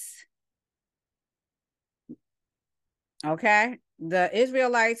Amorites. Okay, the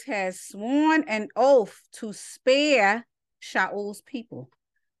Israelites had sworn an oath to spare Shaul's people.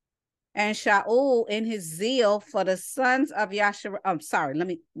 And Shaul, in his zeal for the sons of Yasharel, I'm sorry,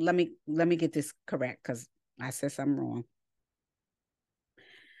 let me get this correct because I said something wrong.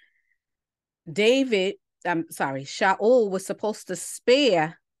 Shaul was supposed to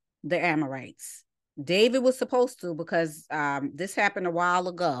spare the Amorites. David was supposed to, because this happened a while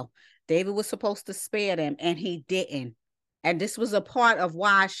ago. David was supposed to spare them, and he didn't. And this was a part of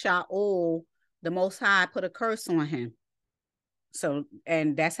why Shaul, the Most High, put a curse on him. So,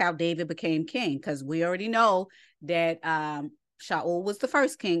 and that's how David became king, because we already know that Shaul was the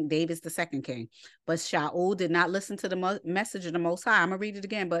first king, David's the second king. But Shaul did not listen to the message of the Most High. I'm going to read it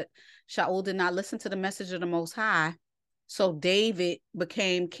again, but Shaul did not listen to the message of the Most High. So David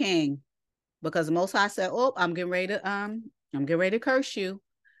became king, because the Most High said, oh, I'm getting ready to curse you.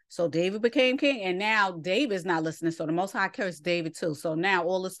 So David became king, and now David's not listening. So the Most High cursed David too. So now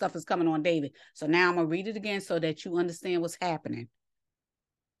all this stuff is coming on David. So now I'm going to read it again so that you understand what's happening.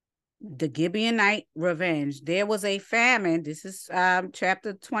 The Gibeonite revenge. There was a famine. This is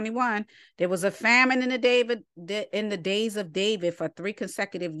chapter 21. There was a famine in the days of David for 3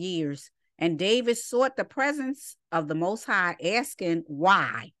 consecutive years. And David sought the presence of the Most High, asking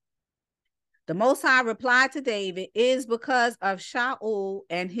why. The Most High replied to David, is because of Shaul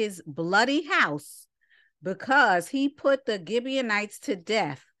and his bloody house, because he put the Gibeonites to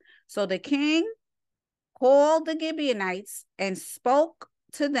death. So the king called the Gibeonites and spoke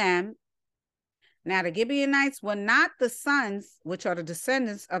to them. Now the Gibeonites were not the sons, which are the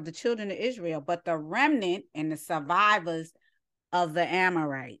descendants of the children of Israel, but the remnant and the survivors of the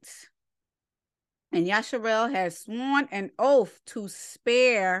Amorites. And Yasharel has sworn an oath to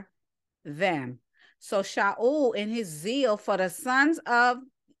spare them. So Shaul, in his zeal for the sons of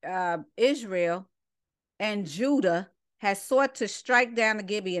Israel and Judah, has sought to strike down the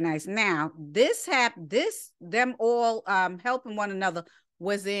Gibeonites. Now, them all helping one another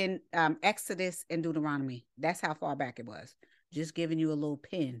was in Exodus and Deuteronomy. That's how far back it was. Just giving you a little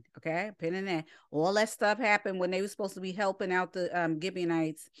pin, okay? Pin in there. All that stuff happened when they were supposed to be helping out the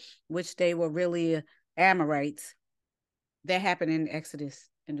Gibeonites, which they were really Amorites. That happened in Exodus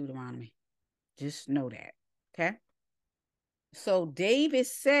and Deuteronomy. Just know that, okay? So David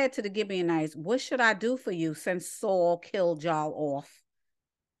said to the Gibeonites, what should I do for you since Saul killed y'all off?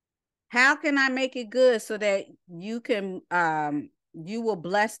 How can I make it good so that you will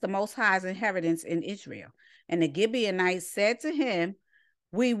bless the Most High's inheritance in Israel? And the Gibeonites said to him,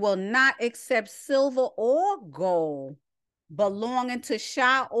 we will not accept silver or gold belonging to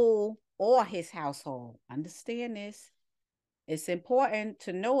Shaul or his household. Understand this. It's important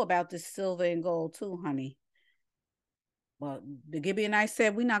to know about this silver and gold too, honey. Well, the Gibeonites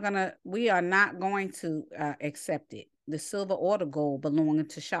said, we are not going to accept it. The silver or the gold belonging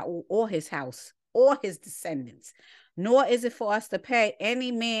to Shaul or his house or his descendants. Nor is it for us to put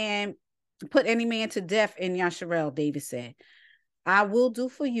any man to death in Yasharel, David said. I will do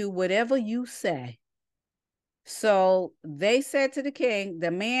for you whatever you say. So they said to the king,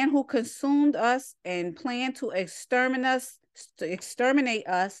 the man who consumed us and planned to exterminate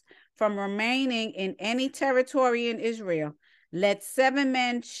us from remaining in any territory in Israel, let 7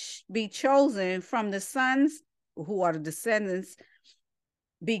 men be chosen from the sons who are the descendants,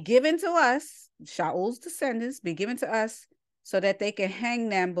 be given to us, Shaul's descendants, be given to us, so that they can hang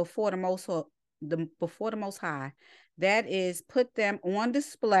them before the Most High. that is, put them on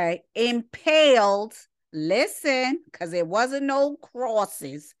display, impaled. Listen, because there wasn't no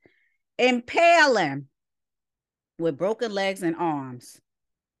crosses. Impale them with broken legs and arms.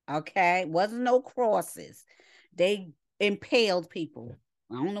 Okay, wasn't no crosses. They impaled people.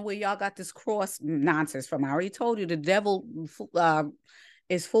 I don't know where y'all got this cross nonsense from. I already told you the devil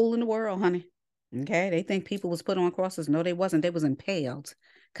is fooling the world, honey. Okay, they think people was put on crosses. No, they wasn't. They was impaled,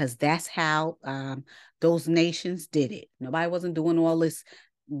 because that's how those nations did it. Nobody wasn't doing all this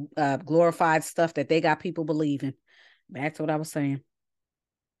glorified stuff that they got people believing. Back to what I was saying.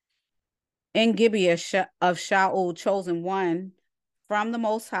 In Gibeah of Shaul, chosen one from the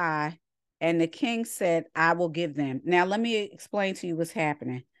Most High, and the king said, I will give them. Now, let me explain to you what's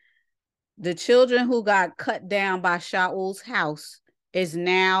happening. The children who got cut down by Shaul's house is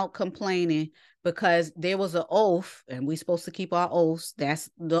now complaining because there was an oath, and we're supposed to keep our oaths. That's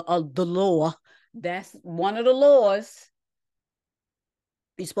the law. That's one of the laws.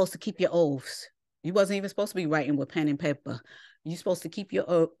 You're supposed to keep your oaths. You wasn't even supposed to be writing with pen and paper. You're supposed to keep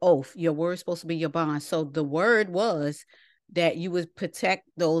your oath. Your word's supposed to be your bond. So the word was that you would protect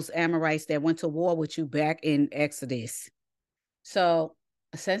those Amorites that went to war with you back in Exodus. So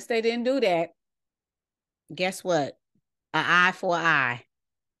since they didn't do that, guess what? An eye for an eye,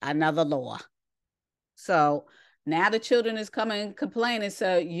 another law. So now the children is coming complaining.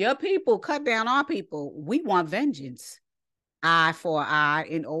 So your people cut down our people. We want vengeance. Eye for eye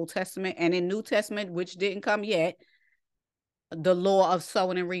in Old Testament, and in New Testament, which didn't come yet, the law of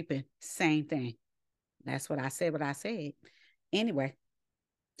sowing and reaping, same thing. That's what I said. Anyway,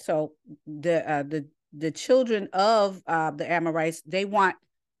 so the children of the Amorites, they want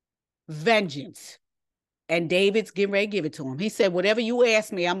vengeance, and David's getting ready to give it to him. He said, "Whatever you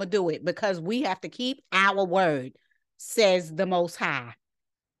ask me, I'm gonna do it, because we have to keep our word," says the Most High.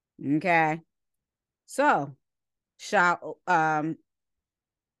 Okay, so shall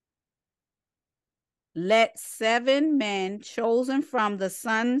let 7 men chosen from the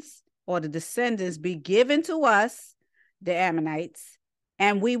sons or the descendants be given to us, the Ammonites,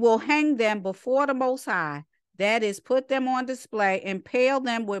 and we will hang them before the Most High. That is, put them on display, impale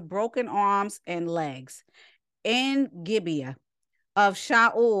them with broken arms and legs. In Gibeah of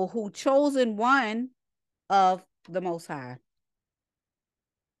Shaul, who chosen one of the Most High.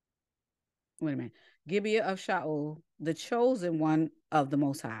 Wait a minute. Gibeah of Shaul, the chosen one of the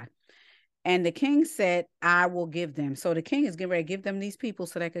Most High. And the king said, I will give them. So the king is getting ready to give them these people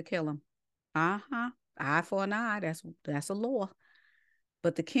so they could kill them. Eye for an eye. That's a law.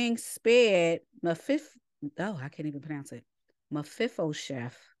 But the king spared I can't even pronounce it.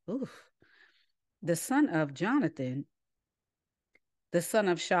 Mephibosheth, the son of Jonathan, the son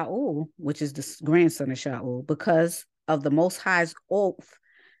of Shaul, which is the grandson of Shaul, because of the Most High's oath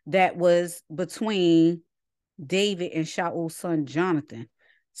that was between David and Shaul's son Jonathan.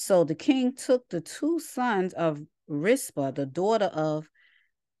 So the king took the 2 sons of Rizpah, the daughter of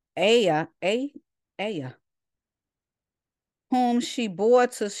Aiah, whom she bore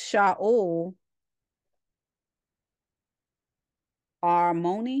to Shaul,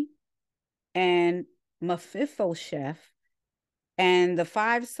 Armoni, and Mephibosheth, and the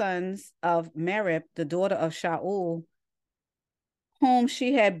 5 sons of Merib, the daughter of Shaul, whom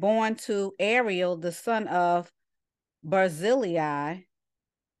she had borne to Ariel, the son of Barzillai,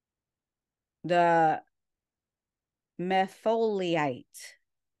 the Metholiite.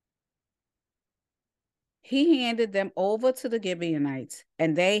 He handed them over to the Gibeonites,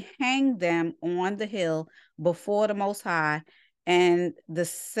 and they hanged them on the hill before the Most High, and the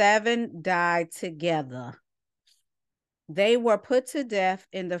 7 died together. They were put to death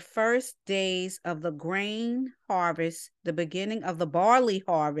in the first days of the grain harvest, the beginning of the barley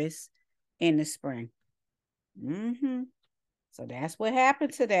harvest in the spring. So that's what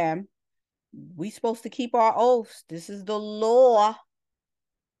happened to them. We supposed to keep our oaths. This is the law.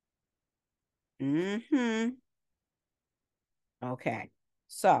 Okay.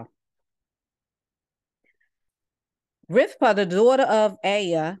 So Rizpah, the daughter of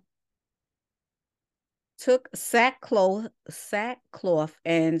Aiah, took sackcloth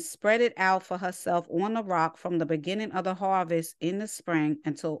and spread it out for herself on the rock from the beginning of the harvest in the spring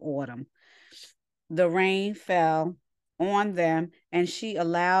until autumn. The rain fell on them, and she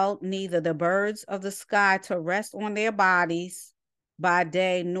allowed neither the birds of the sky to rest on their bodies by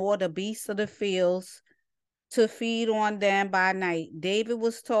day, nor the beasts of the fields to feed on them by night. David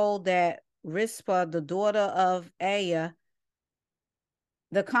was told that Rizpah, the daughter of Aiah,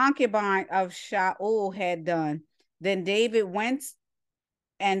 the concubine of Shaul, had done. Then David went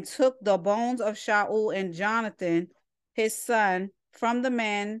and took the bones of Shaul and Jonathan, his son, from the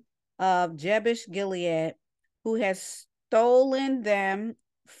men of Jabesh Gilead, who had stolen them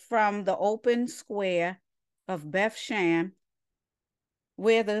from the open square of Bethshan,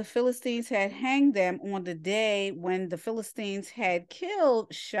 where the Philistines had hanged them on the day when the Philistines had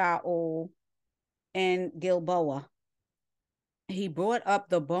killed Shaul in Gilboa. He brought up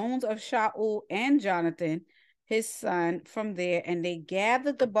the bones of Shaul and Jonathan, his son, from there, and they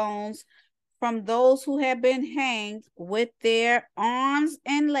gathered the bones from those who had been hanged with their arms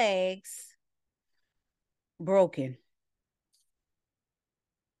and legs broken.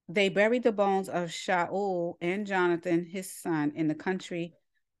 They buried the bones of Shaul and Jonathan, his son, in the country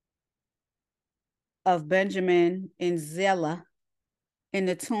of Benjamin in Zelah, in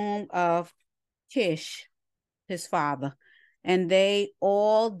the tomb of Kish, his father. And they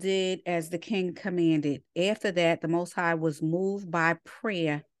all did as the king commanded. After that, the Most High was moved by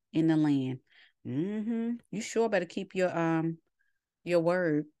prayer in the land. You sure better keep your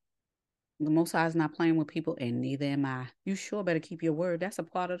word. The Most High is not playing with people, and neither am I. You sure better keep your word. That's a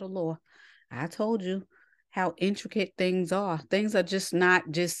part of the law. I told you how intricate things are. Things are just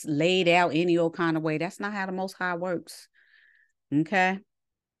not just laid out any old kind of way. That's not how the Most High works. Okay?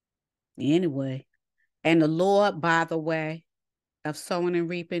 Anyway. And the Lord, by the way, of sowing and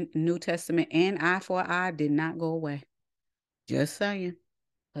reaping, New Testament and eye for eye did not go away. Just saying.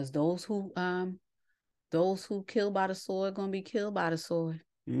 Because those who kill by the sword are gonna be killed by the sword.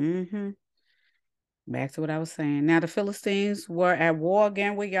 Back to what I was saying. Now the Philistines were at war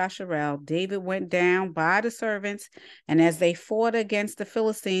again with Yasharel. David went down by the servants, and as they fought against the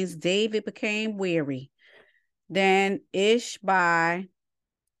Philistines, David became weary. Then Ishbai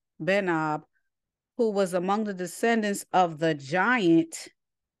Benob, who was among the descendants of the giant,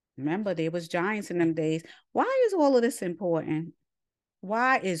 remember there was giants in them days. Why is all of this important?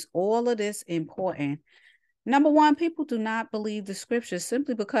 Why is all of this important? Number one, people do not believe the scriptures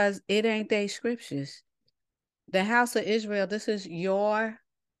simply because it ain't their scriptures. The house of Israel, this is your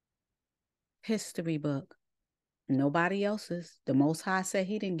history book. Nobody else's. The Most High said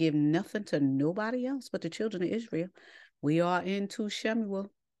he didn't give nothing to nobody else but the children of Israel. We are into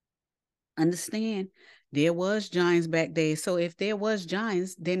Shemuel. Understand, there was giants back there. So if there was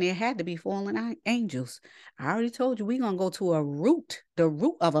giants, then there had to be fallen angels. I already told you we're going to go to the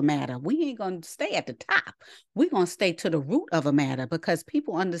root of a matter. We ain't going to stay at the top. We're going to stay to the root of a matter because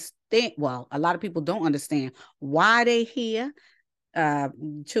people understand, well, a lot of people don't understand why they here.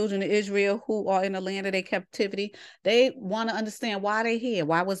 Children of Israel who are in the land of their captivity, they want to understand why they're here.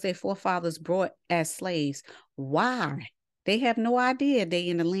 Why was their forefathers brought as slaves? Why? They have no idea they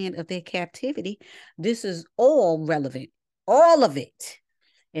in the land of their captivity. This is all relevant, all of it.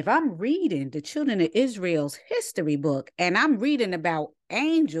 If I'm reading the children of Israel's history book and I'm reading about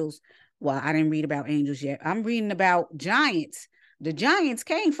angels, well, I didn't read about angels yet. I'm reading about giants. The giants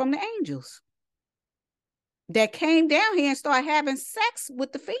came from the angels that came down here and started having sex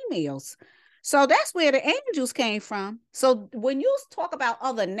with the females. So that's where the angels came from. So when you talk about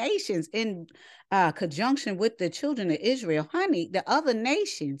other nations in conjunction with the children of Israel, honey, the other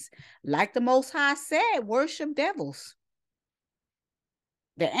nations, like the Most High said, worship devils.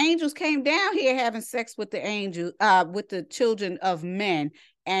 The angels came down here having sex with with the children of men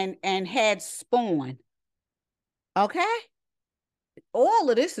and had spawn. Okay? All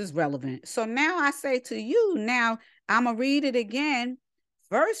of this is relevant. So now I say to you, now I'm going to read it again.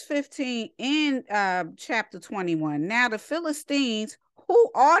 Verse 15 in chapter 21. Now the Philistines, who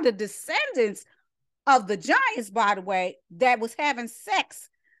are the descendants of the giants, by the way, that was having sex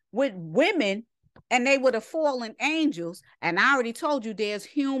with women, and they were the fallen angels. And I already told you there's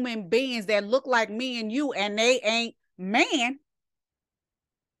human beings that look like me and you, and they ain't man.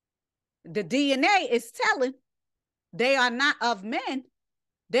 The DNA is telling they are not of men.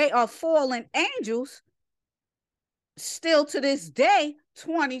 They are fallen angels. Still to this day,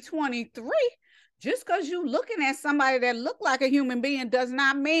 2023, just because you looking at somebody that look like a human being does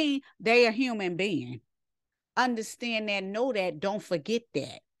not mean they a human being. Understand that, know that, don't forget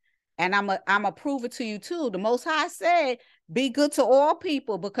that. And I'm a prove it to you too. The Most High said, be good to all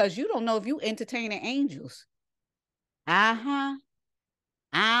people because you don't know if you entertaining angels. Uh-huh.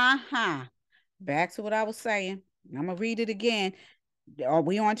 Back to what I was saying. I'm gonna read it again. Are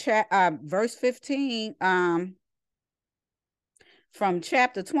we on verse 15 from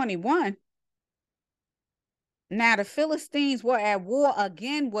chapter 21? Now the Philistines were at war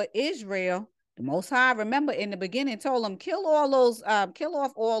again with Israel. The Most High, remember in the beginning, told them kill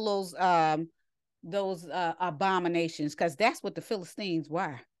off all those abominations, because that's what the Philistines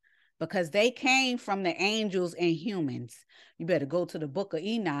were, because they came from the angels and humans. You better go to the book of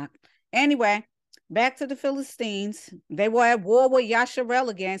Enoch. Anyway, back to the Philistines. They were at war with Yasharel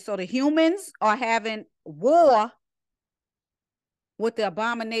again. So the humans are having war with the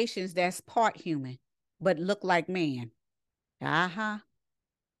abominations that's part human, but look like man. Uh-huh.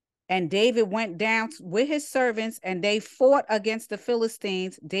 And David went down with his servants and they fought against the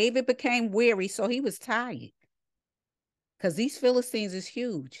Philistines. David became weary, so he was tired because these Philistines is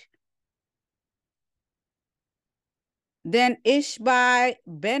huge. Then Ishbi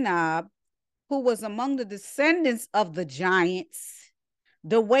Benob, who was among the descendants of the giants,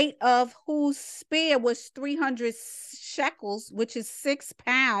 the weight of whose spear was 300 shekels, which is 6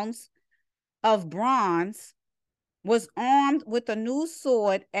 pounds of bronze, was armed with a new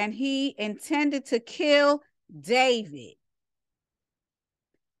sword, and he intended to kill David.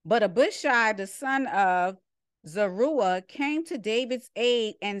 But Abishai, the son of Zeruiah, came to David's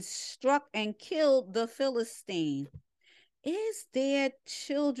aid and struck and killed the Philistine. Is there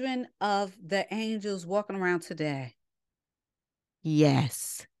children of the angels walking around today?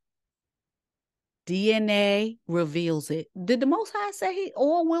 Yes. DNA reveals it. Did the Most High say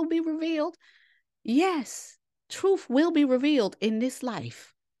all will be revealed? Yes. Truth will be revealed in this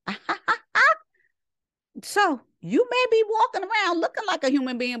life. So you may be walking around looking like a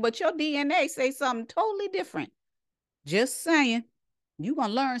human being, but your DNA say something totally different. Just saying. You're going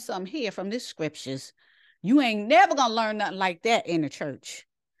to learn something here from this scriptures. You ain't never going to learn nothing like that in the church.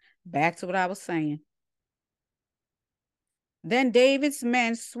 Back to what I was saying. Then David's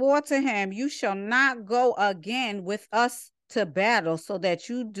men swore to him, you shall not go again with us to battle, so that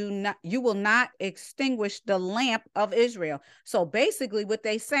you will not extinguish the lamp of Israel. So basically what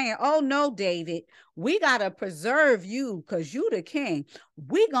they saying, oh no, David, we got to preserve you because you the king.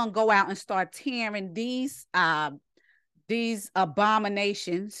 We're going to go out and start tearing these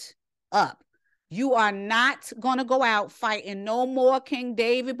abominations up. You are not going to go out fighting no more, King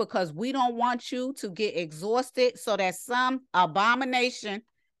David, because we don't want you to get exhausted so that some abomination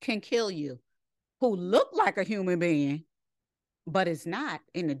can kill you, who look like a human being, but it's not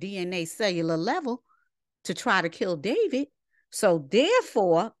in the DNA cellular level, to try to kill David. So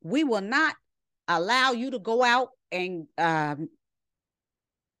therefore, we will not allow you to go out and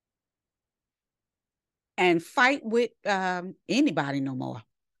fight with anybody no more,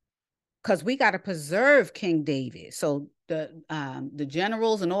 because we got to preserve King David. So the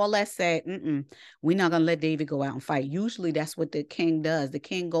generals and all that said, we're not going to let David go out and fight. Usually that's what the king does. The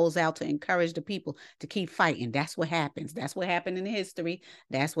king goes out to encourage the people to keep fighting. That's what happens. That's what happened in history.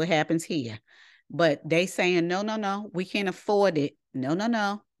 That's what happens here. But they saying, no, we can't afford it.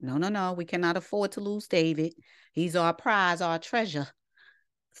 No, we cannot afford to lose David. He's our prize, our treasure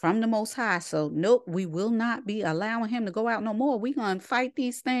from the Most High. So nope, we will not be allowing him to go out no more. We're going to fight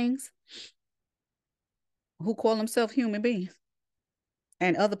these things who call themselves human beings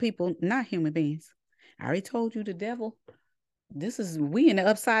and other people not human beings. I already told you the devil. We in the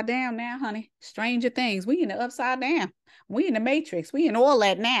upside down now, honey. Stranger things. We in the upside down. We in the matrix. We in all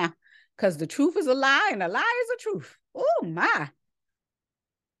that now. Because the truth is a lie and a lie is a truth. Oh my.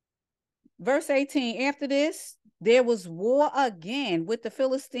 Verse 18, after this, there was war again with the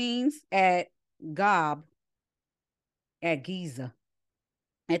Philistines at Gob, at Giza.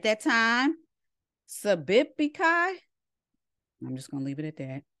 At that time, Sabibbekai, I'm just going to leave it at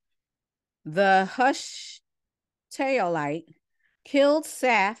that, the Hushtaelite killed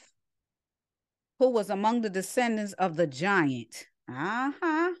Saph, who was among the descendants of the giant.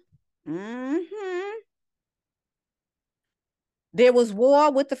 There was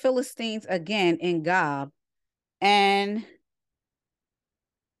war with the Philistines again in Gob, and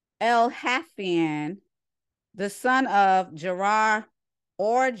Elhathan, the son of Gerar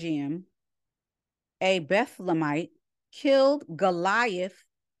Orgium, a Bethlehemite, killed Goliath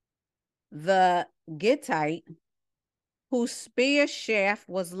the Gittite, whose spear shaft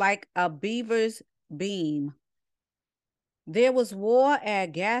was like a beaver's beam. There was war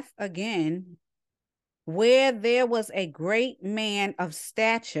at Gath again, where there was a great man of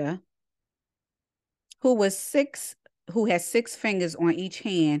stature who had 6 fingers on each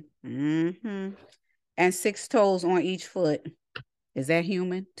hand, and 6 toes on each foot. Is that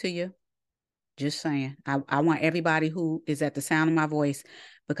human to you? Just saying. I want everybody who is at the sound of my voice,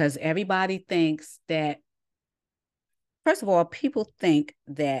 because everybody thinks that, first of all, people think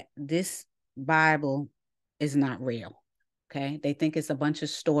that this Bible is not real. Okay. They think it's a bunch of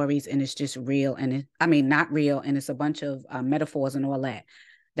stories and it's just real. And not real. And it's a bunch of metaphors and all that.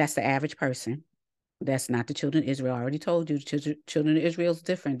 That's the average person. That's not the children of Israel. I already told you, the children of Israel is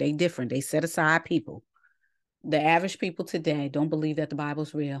different. They different. They set aside people. The average people today don't believe that the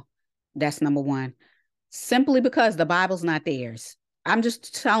Bible's real. That's number one. Simply because the Bible's not theirs. I'm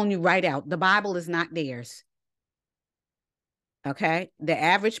just telling you right out, the Bible is not theirs. Okay? The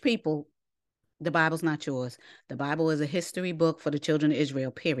average people The Bible's not yours. The Bible is a history book for the children of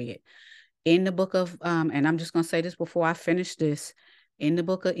Israel, period. In the book of, and I'm just going to say this before I finish this, in the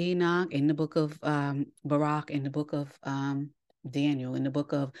book of Enoch, in the book of Barak, in the book of Daniel, in the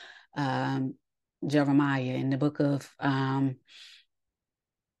book of Jeremiah, in the book of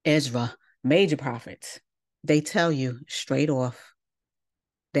Ezra, major prophets, they tell you straight off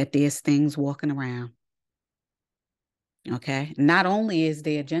that there's things walking around. Okay. Not only is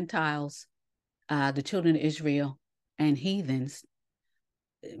there Gentiles, the children of Israel, and heathens,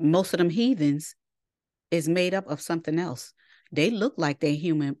 most of them heathens is made up of something else. They look like they're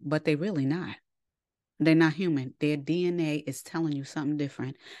human, but they're really not. They're not human. Their DNA is telling you something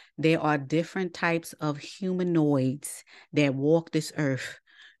different. There are different types of humanoids that walk this earth.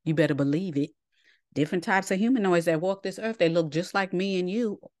 You better believe it. Different types of humanoids that walk this earth. They look just like me and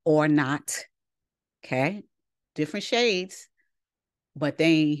you or not. Okay? Different shades, but they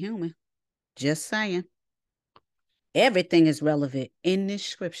ain't human. Just saying. Everything is relevant in the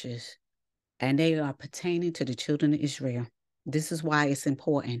scriptures, and they are pertaining to the children of Israel. This is why it's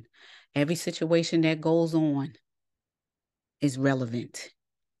important. Every situation that goes on is relevant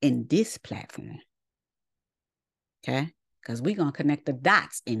in this platform. Okay? Because we're going to connect the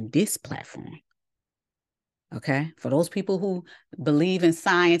dots in this platform. Okay? For those people who believe in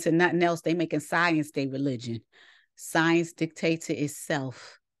science and nothing else, they making science their religion. Science dictates to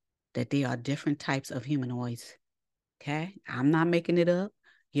itself that there are different types of humanoids. Okay? I'm not making it up.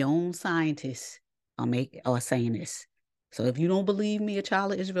 Your own scientists are saying this. So if you don't believe me, a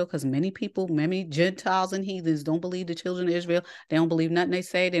child of Israel, because many people, many Gentiles and heathens don't believe the children of Israel. They don't believe nothing they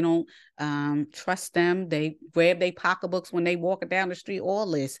say. They don't trust them. They grab their pocketbooks when they walk down the street. All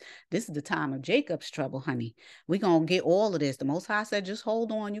this. This is the time of Jacob's trouble, honey. We're going to get all of this. The Most High said, just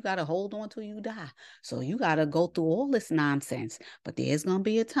hold on. You got to hold on till you die. So you got to go through all this nonsense. But there's going to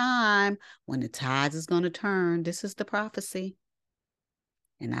be a time when the tides is going to turn. This is the prophecy.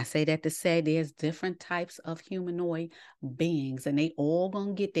 And I say that to say there's different types of humanoid beings, and they all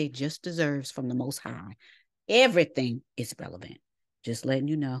gonna get their just deserves from the Most High. Everything is relevant. Just letting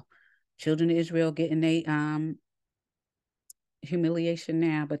you know. Children of Israel getting their humiliation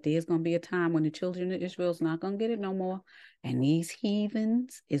now, but there's gonna be a time when the children of Israel's not gonna get it no more. And these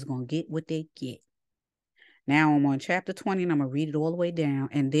heathens is gonna get what they get. Now I'm on chapter 20, and I'm gonna read it all the way down.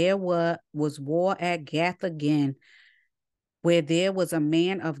 And there was war at Gath again, where there was a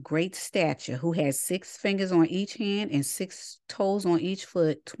man of great stature who had 6 fingers on each hand and 6 toes on each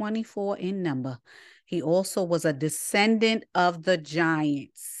foot, 24 in number. He also was a descendant of the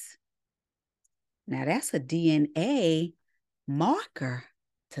giants. Now that's a DNA marker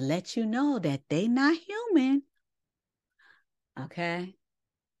to let you know that they not human. Okay?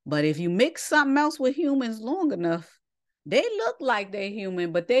 But if you mix something else with humans long enough, they look like they're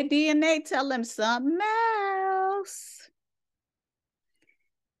human, but their DNA tell them something else.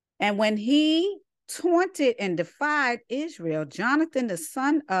 And when he taunted and defied Israel, Jonathan, the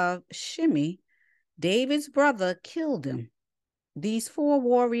son of Shimei, David's brother, killed him. These 4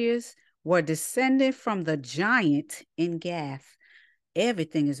 warriors were descended from the giant in Gath.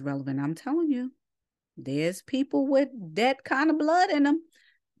 Everything is relevant. I'm telling you, there's people with that kind of blood in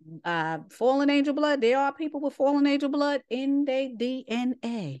them. Fallen angel blood. There are people with fallen angel blood in their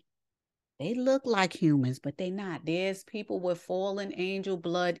DNA. They look like humans, but they're not. There's people with fallen angel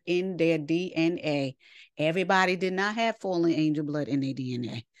blood in their DNA. Everybody did not have fallen angel blood in their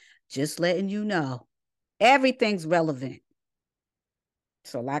DNA. Just letting you know. Everything's relevant.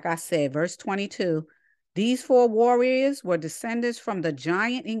 So like I said, verse 22, these 4 warriors were descendants from the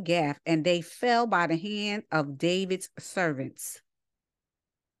giant in Gath, and they fell by the hand of David's servants.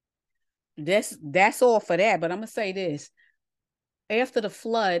 That's all for that, but I'm going to say this. After the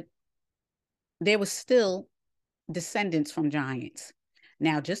flood, there was still descendants from giants.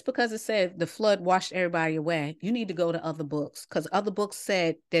 Now, just because it said the flood washed everybody away, you need to go to other books, because other books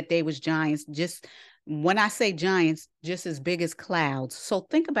said that they was giants. Just when I say giants, just as big as clouds. So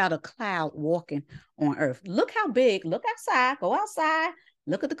think about a cloud walking on earth. Look how big. Look outside. Go outside.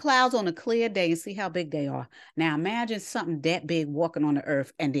 Look at the clouds on a clear day and see how big they are. Now imagine something that big walking on the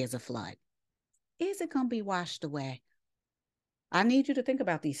earth and there's a flood. Is it going to be washed away? I need you to think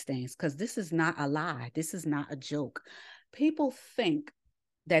about these things, because this is not a lie. This is not a joke. People think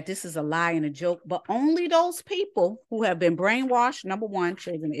that this is a lie and a joke, but only those people who have been brainwashed, number one,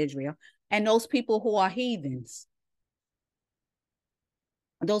 children of Israel, and those people who are heathens.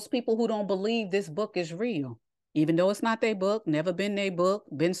 Those people who don't believe this book is real, even though it's not their book, never been their book,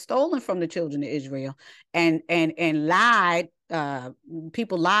 been stolen from the children of Israel, and lied.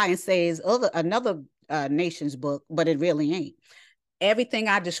 People lie and say it's another nation's book, but it really ain't. everything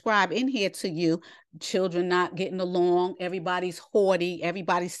I describe in here to you, children not getting along, everybody's haughty,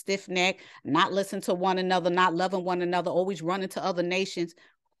 everybody's stiff-necked, not listening to one another, not loving one another, always running to other nations.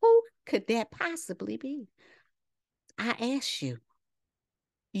 Who could that possibly be? I ask you.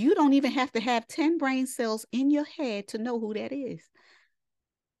 You don't even have to have 10 brain cells in your head to know who that is.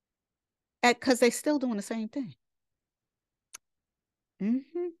 Because they're still doing the same thing.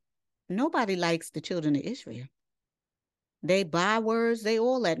 Mm-hmm. Nobody likes the children of Israel. They buy words, they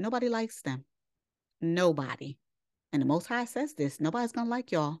all that. Nobody likes them. Nobody. And the Most High says this, nobody's going to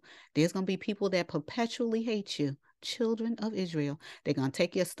like y'all. There's going to be people that perpetually hate you. Children of Israel. They're going to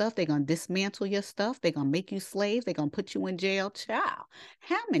take your stuff. They're going to dismantle your stuff. They're going to make you slaves. They're going to put you in jail. Child,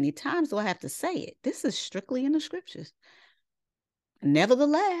 how many times do I have to say it? This is strictly in the scriptures.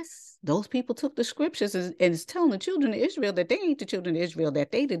 Nevertheless, those people took the scriptures and is telling the children of Israel that they ain't the children of Israel,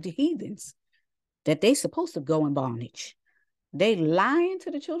 that they the heathens, that they supposed to go in bondage. They lying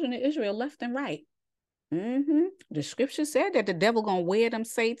to the children of Israel left and right. Mm-hmm. The scripture said that the devil gonna wear them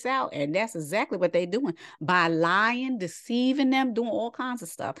saints out, and that's exactly what they doing by lying, deceiving them, doing all kinds of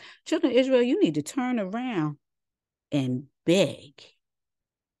stuff. Children of Israel, you need to turn around and beg,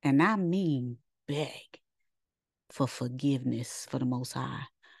 and I mean beg for forgiveness for the Most High.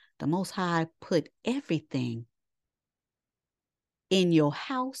 The Most High put everything in your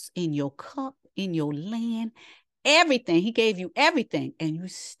house, in your cup, in your land, everything. He gave you everything, and you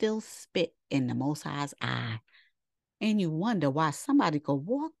still spit in the Most High's eye. And you wonder why somebody could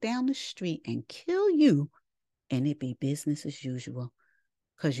walk down the street and kill you and it be business as usual.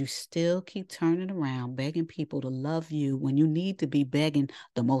 Because you still keep turning around, begging people to love you when you need to be begging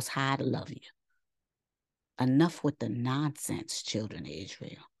the Most High to love you. Enough with the nonsense, children of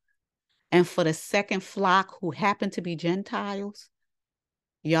Israel. And for the second flock who happen to be Gentiles,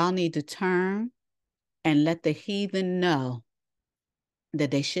 y'all need to turn and let the heathen know that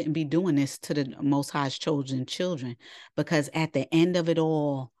they shouldn't be doing this to the Most High's chosen children, because at the end of it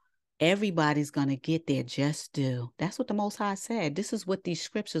all, everybody's going to get their just due. That's what the Most High said. This is what these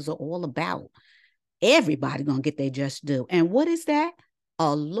scriptures are all about. Everybody going to get their just due. And what is that?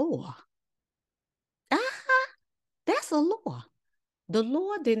 A law. That's a law. The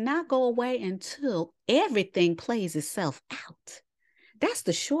law did not go away until everything plays itself out. That's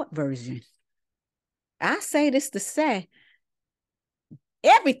the short version. I say this to say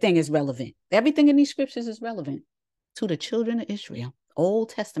everything is relevant. Everything in these scriptures is relevant to the children of Israel. Old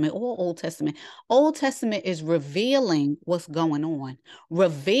Testament, all Old Testament. Old Testament is revealing what's going on,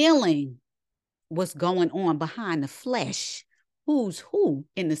 revealing what's going on behind the flesh. Who's who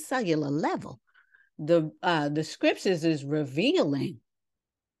in the cellular level. The scriptures is revealing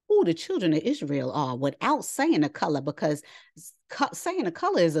who the children of Israel are without saying a color, because saying a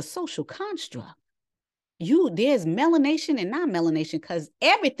color is a social construct. There's melanation and non-melanation, because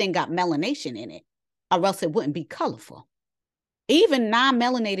everything got melanation in it, or else it wouldn't be colorful. Even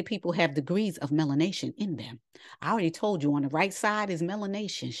non-melanated people have degrees of melanation in them. I already told you on the right side is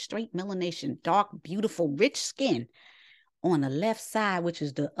melanation, straight melanation, dark, beautiful, rich skin. On the left side, which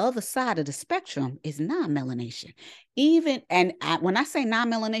is the other side of the spectrum, is non-melanation. When I say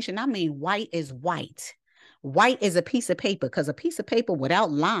non-melanation, I mean white is white. White is a piece of paper, because a piece of paper without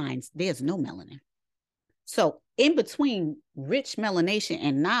lines, there's no melanin. So in between rich melanation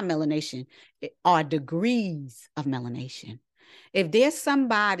and non-melanation are degrees of melanation. If there's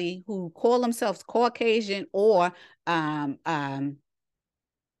somebody who call themselves Caucasian or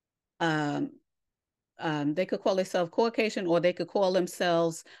they could call themselves Caucasian, or they could call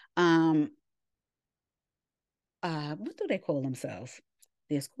themselves what do they call themselves?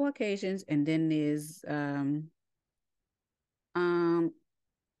 There's Caucasians, and then there's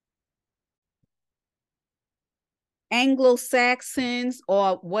Anglo-Saxons,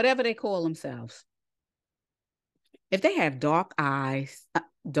 or whatever they call themselves. If they have dark eyes,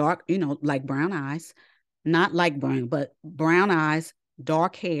 dark, like brown eyes, not like brown, but brown eyes,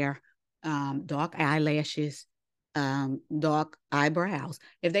 dark hair, dark eyelashes, dark eyebrows.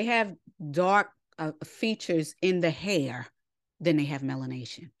 If they have dark features in the hair, then they have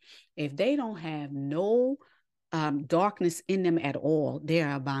melanation. If they don't have no darkness in them at all, they're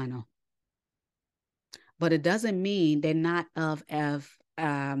albino. But it doesn't mean they're not of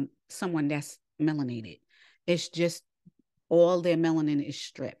someone that's melanated. It's just all their melanin is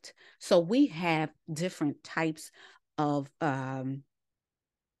stripped. So we have different types of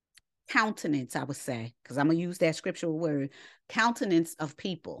countenance, I would say, because I'm going to use that scriptural word, countenance of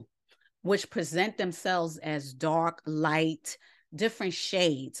people, which present themselves as dark, light, different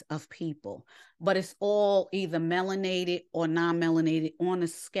shades of people. But it's all either melanated or non-melanated on a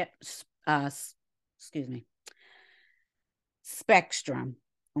spectrum.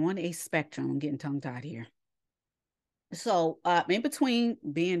 On a spectrum. I'm getting tongue-tied here. So in between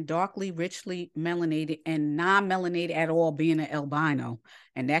being darkly, richly melanated and non-melanated at all, being an albino,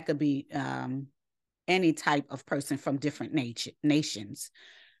 and that could be any type of person from different nations.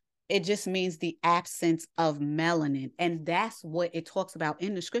 It just means the absence of melanin. And that's what it talks about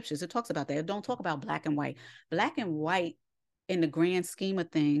in the scriptures. It talks about that. It don't talk about black and white. Black and white, in the grand scheme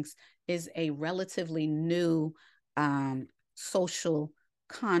of things, is a relatively new social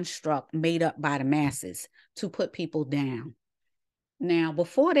construct made up by the masses to put people down. Now,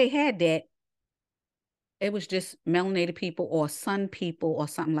 before they had that, it was just melanated people or sun people or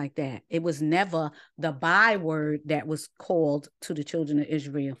something like that. It was never the byword that was called to the children of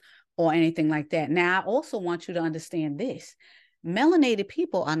Israel or anything like that. Now, I also want you to understand this. Melanated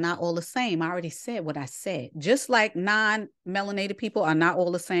people are not all the same. I already said what I said. Just like non-melanated people are not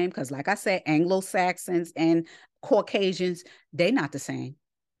all the same, because like I said, Anglo-Saxons and Caucasians, they're not the same.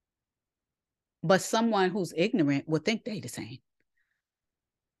 But someone who's ignorant would think they're the same.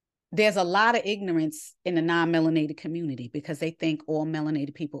 There's a lot of ignorance in the non-melanated community because they think all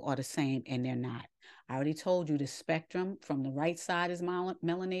melanated people are the same, and they're not. I already told you the spectrum from the right side is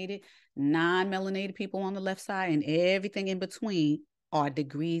melanated, non-melanated people on the left side, and everything in between are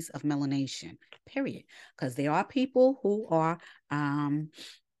degrees of melanation, period. Because there are people who are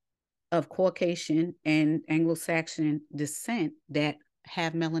of Caucasian and Anglo-Saxon descent that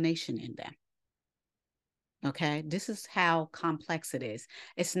have melanation in them. Okay, this is how complex it is.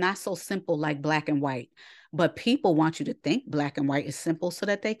 It's not so simple like black and white, but people want you to think black and white is simple so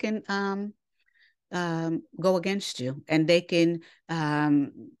that they can go against you, and they can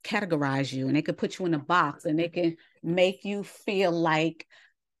categorize you, and they can put you in a box, and they can make you feel like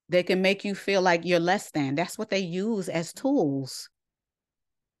you're less than. That's what they use as tools.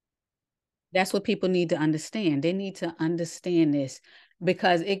 That's what people need to understand. They need to understand this,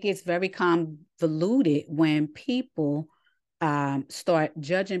 because it gets very convoluted when people start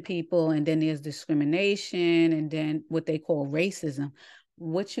judging people, and then there's discrimination, and then what they call racism.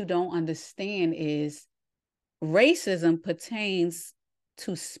 What you don't understand is racism pertains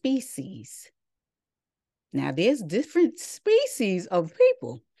to species. Now, there's different species of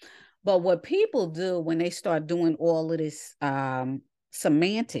people, but what people do when they start doing all of this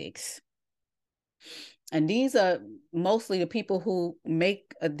semantics, and these are mostly the people who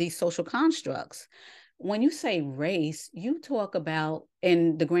make these social constructs. When you say race, you talk about,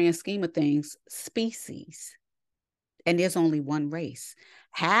 in the grand scheme of things, species. And there's only one race.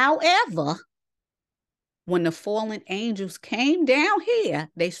 However, when the fallen angels came down here,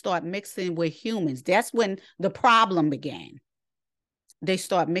 they start mixing with humans. That's when the problem began. They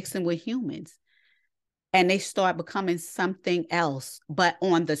start mixing with humans, and they start becoming something else. But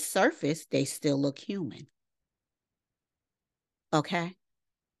on the surface, they still look human. Okay?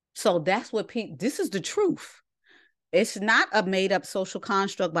 So that's what people, this is the truth. It's not a made up social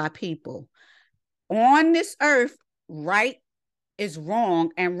construct by people. On this earth, right is wrong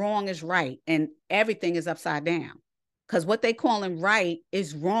and wrong is right, and everything is upside down. Because what they calling right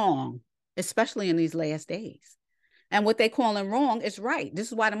is wrong, especially in these last days. And what they calling wrong is right. This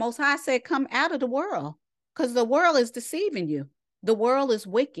is why the Most High said, come out of the world, because the world is deceiving you. The world is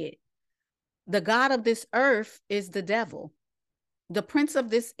wicked. The God of this earth is the devil. The prince of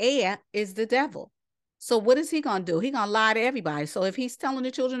this air is the devil. So what is he going to do? He's going to lie to everybody. So if he's telling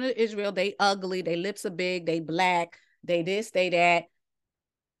the children of Israel, they ugly, they lips are big, they black, they this, they that,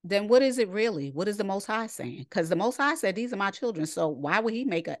 then what is it really? What is the Most High saying? Because the Most High said, these are my children. So why would he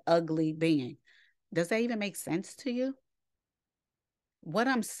make an ugly being? Does that even make sense to you? What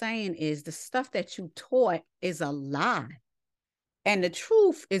I'm saying is the stuff that you taught is a lie. And the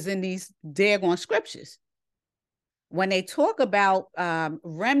truth is in these daggone scriptures. When they talk about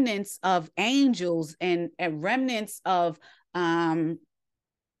remnants of angels and remnants of angels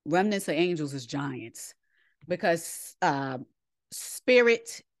is giants, because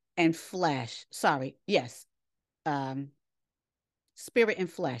spirit and flesh, spirit and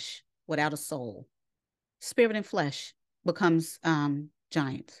flesh without a soul, spirit and flesh becomes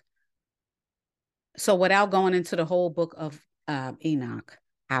giants. So without going into the whole book of Enoch,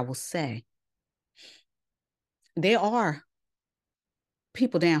 I will say there are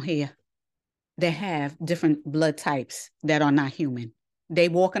people down here that have different blood types that are not human. They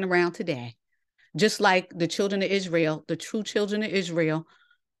walking around today, just like the children of Israel, the true children of Israel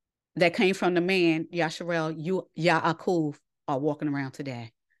that came from the man Yasharel, Yaakov, are walking around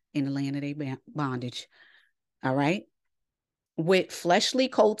today in the land of their bondage. All right, with fleshly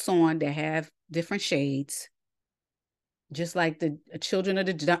coats on that have different shades, Just like the children of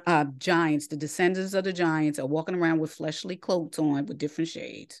the giants, the descendants of the giants are walking around with fleshly coats on with different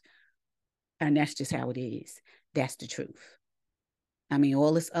shades. And that's just how it is. That's the truth. I mean,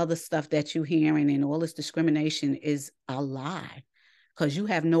 all this other stuff that you're hearing and all this discrimination is a lie, because you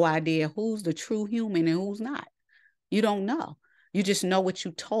have no idea who's the true human and who's not. You don't know. You just know what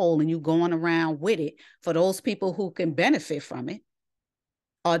you told, and you going around with it for those people who can benefit from it,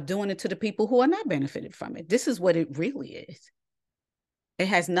 or doing it to the people who are not benefited from it. This is what it really is. It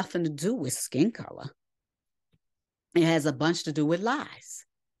has nothing to do with skin color. It has a bunch to do with lies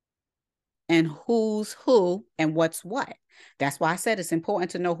and who's who and what's what. That's why I said it's important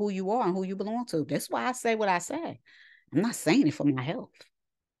to know who you are and who you belong to. That's why I say what I say. I'm not saying it for my health.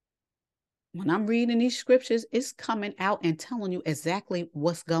 When I'm reading these scriptures, it's coming out and telling you exactly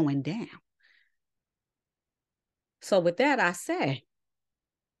what's going down. So with that, I say,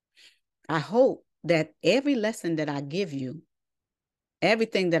 I hope that every lesson that I give you,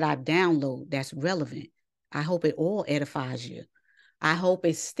 everything that I download that's relevant, I hope it all edifies you. I hope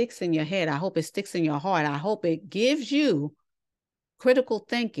it sticks in your head. I hope it sticks in your heart. I hope it gives you critical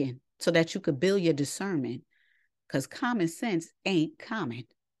thinking so that you could build your discernment, because common sense ain't common.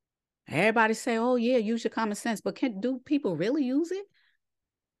 Everybody say, oh yeah, use your common sense, but do people really use it?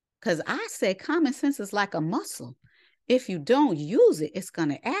 Because I say common sense is like a muscle. If you don't use it, it's going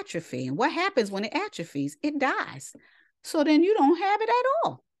to atrophy. And what happens when it atrophies? It dies. So then you don't have it at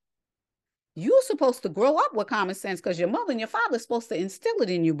all. You're supposed to grow up with common sense because your mother and your father are supposed to instill it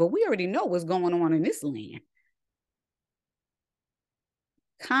in you, but we already know what's going on in this land.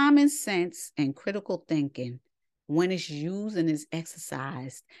 Common sense and critical thinking, when it's used and is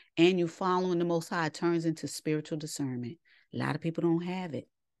exercised and you following the Most High, turns into spiritual discernment. A lot of people don't have it.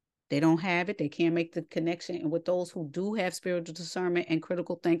 They don't have it. They can't make the connection. And with those who do have spiritual discernment and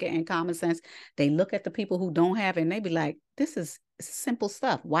critical thinking and common sense, they look at the people who don't have it and they be like, this is simple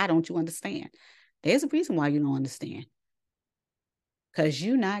stuff. Why don't you understand? There's a reason why you don't understand. Because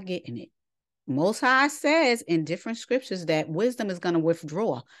you're not getting it. Most High says in different scriptures that wisdom is going to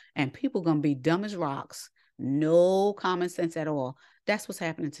withdraw and people are going to be dumb as rocks. No common sense at all. That's what's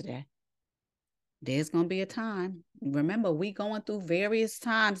happening today. There's going to be a time. Remember, we going through various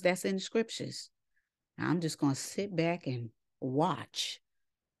times that's in scriptures. I'm just going to sit back and watch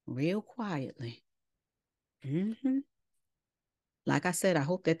real quietly. Like I said, I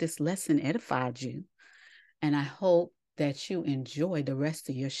hope that this lesson edified you. And I hope that you enjoy the rest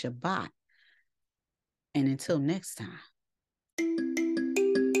of your Shabbat. And until next time.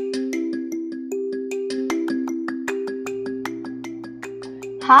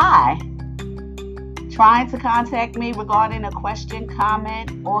 Hi. Trying to contact me regarding a question,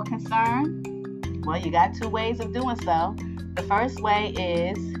 comment, or concern? Well, you got two ways of doing so. The first way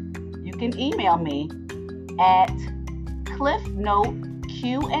is you can email me at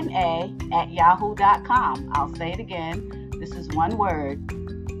cliffnoteqa@yahoo.com. I'll say it again. This is one word.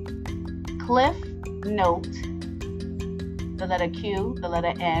 cliffnote, the letter Q, the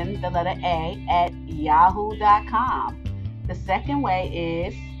letter N, the letter A, @yahoo.com. The second way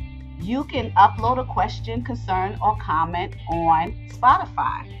is you can upload a question, concern, or comment on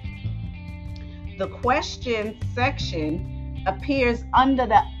Spotify. The question section appears under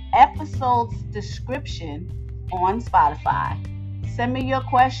the episode's description on Spotify. Send me your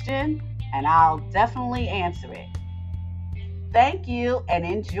question and I'll definitely answer it. Thank you and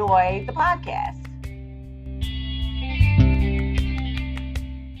enjoy the podcast.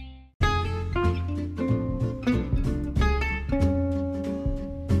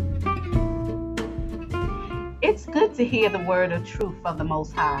 It's good to hear the word of truth of the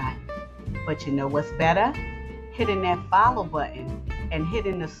Most High. But you know what's better? Hitting that follow button and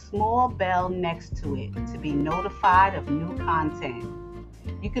hitting the small bell next to it to be notified of new content.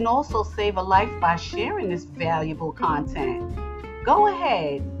 You can also save a life by sharing this valuable content. Go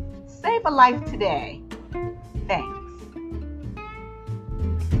ahead, save a life today. Thanks.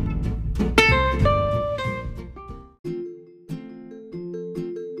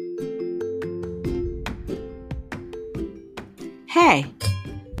 Hey,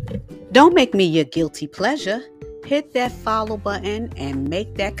 don't make me your guilty pleasure. Hit that follow button and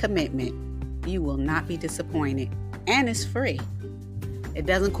make that commitment. You will not be disappointed. And it's free. It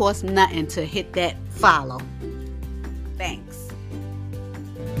doesn't cost nothing to hit that follow. Thanks.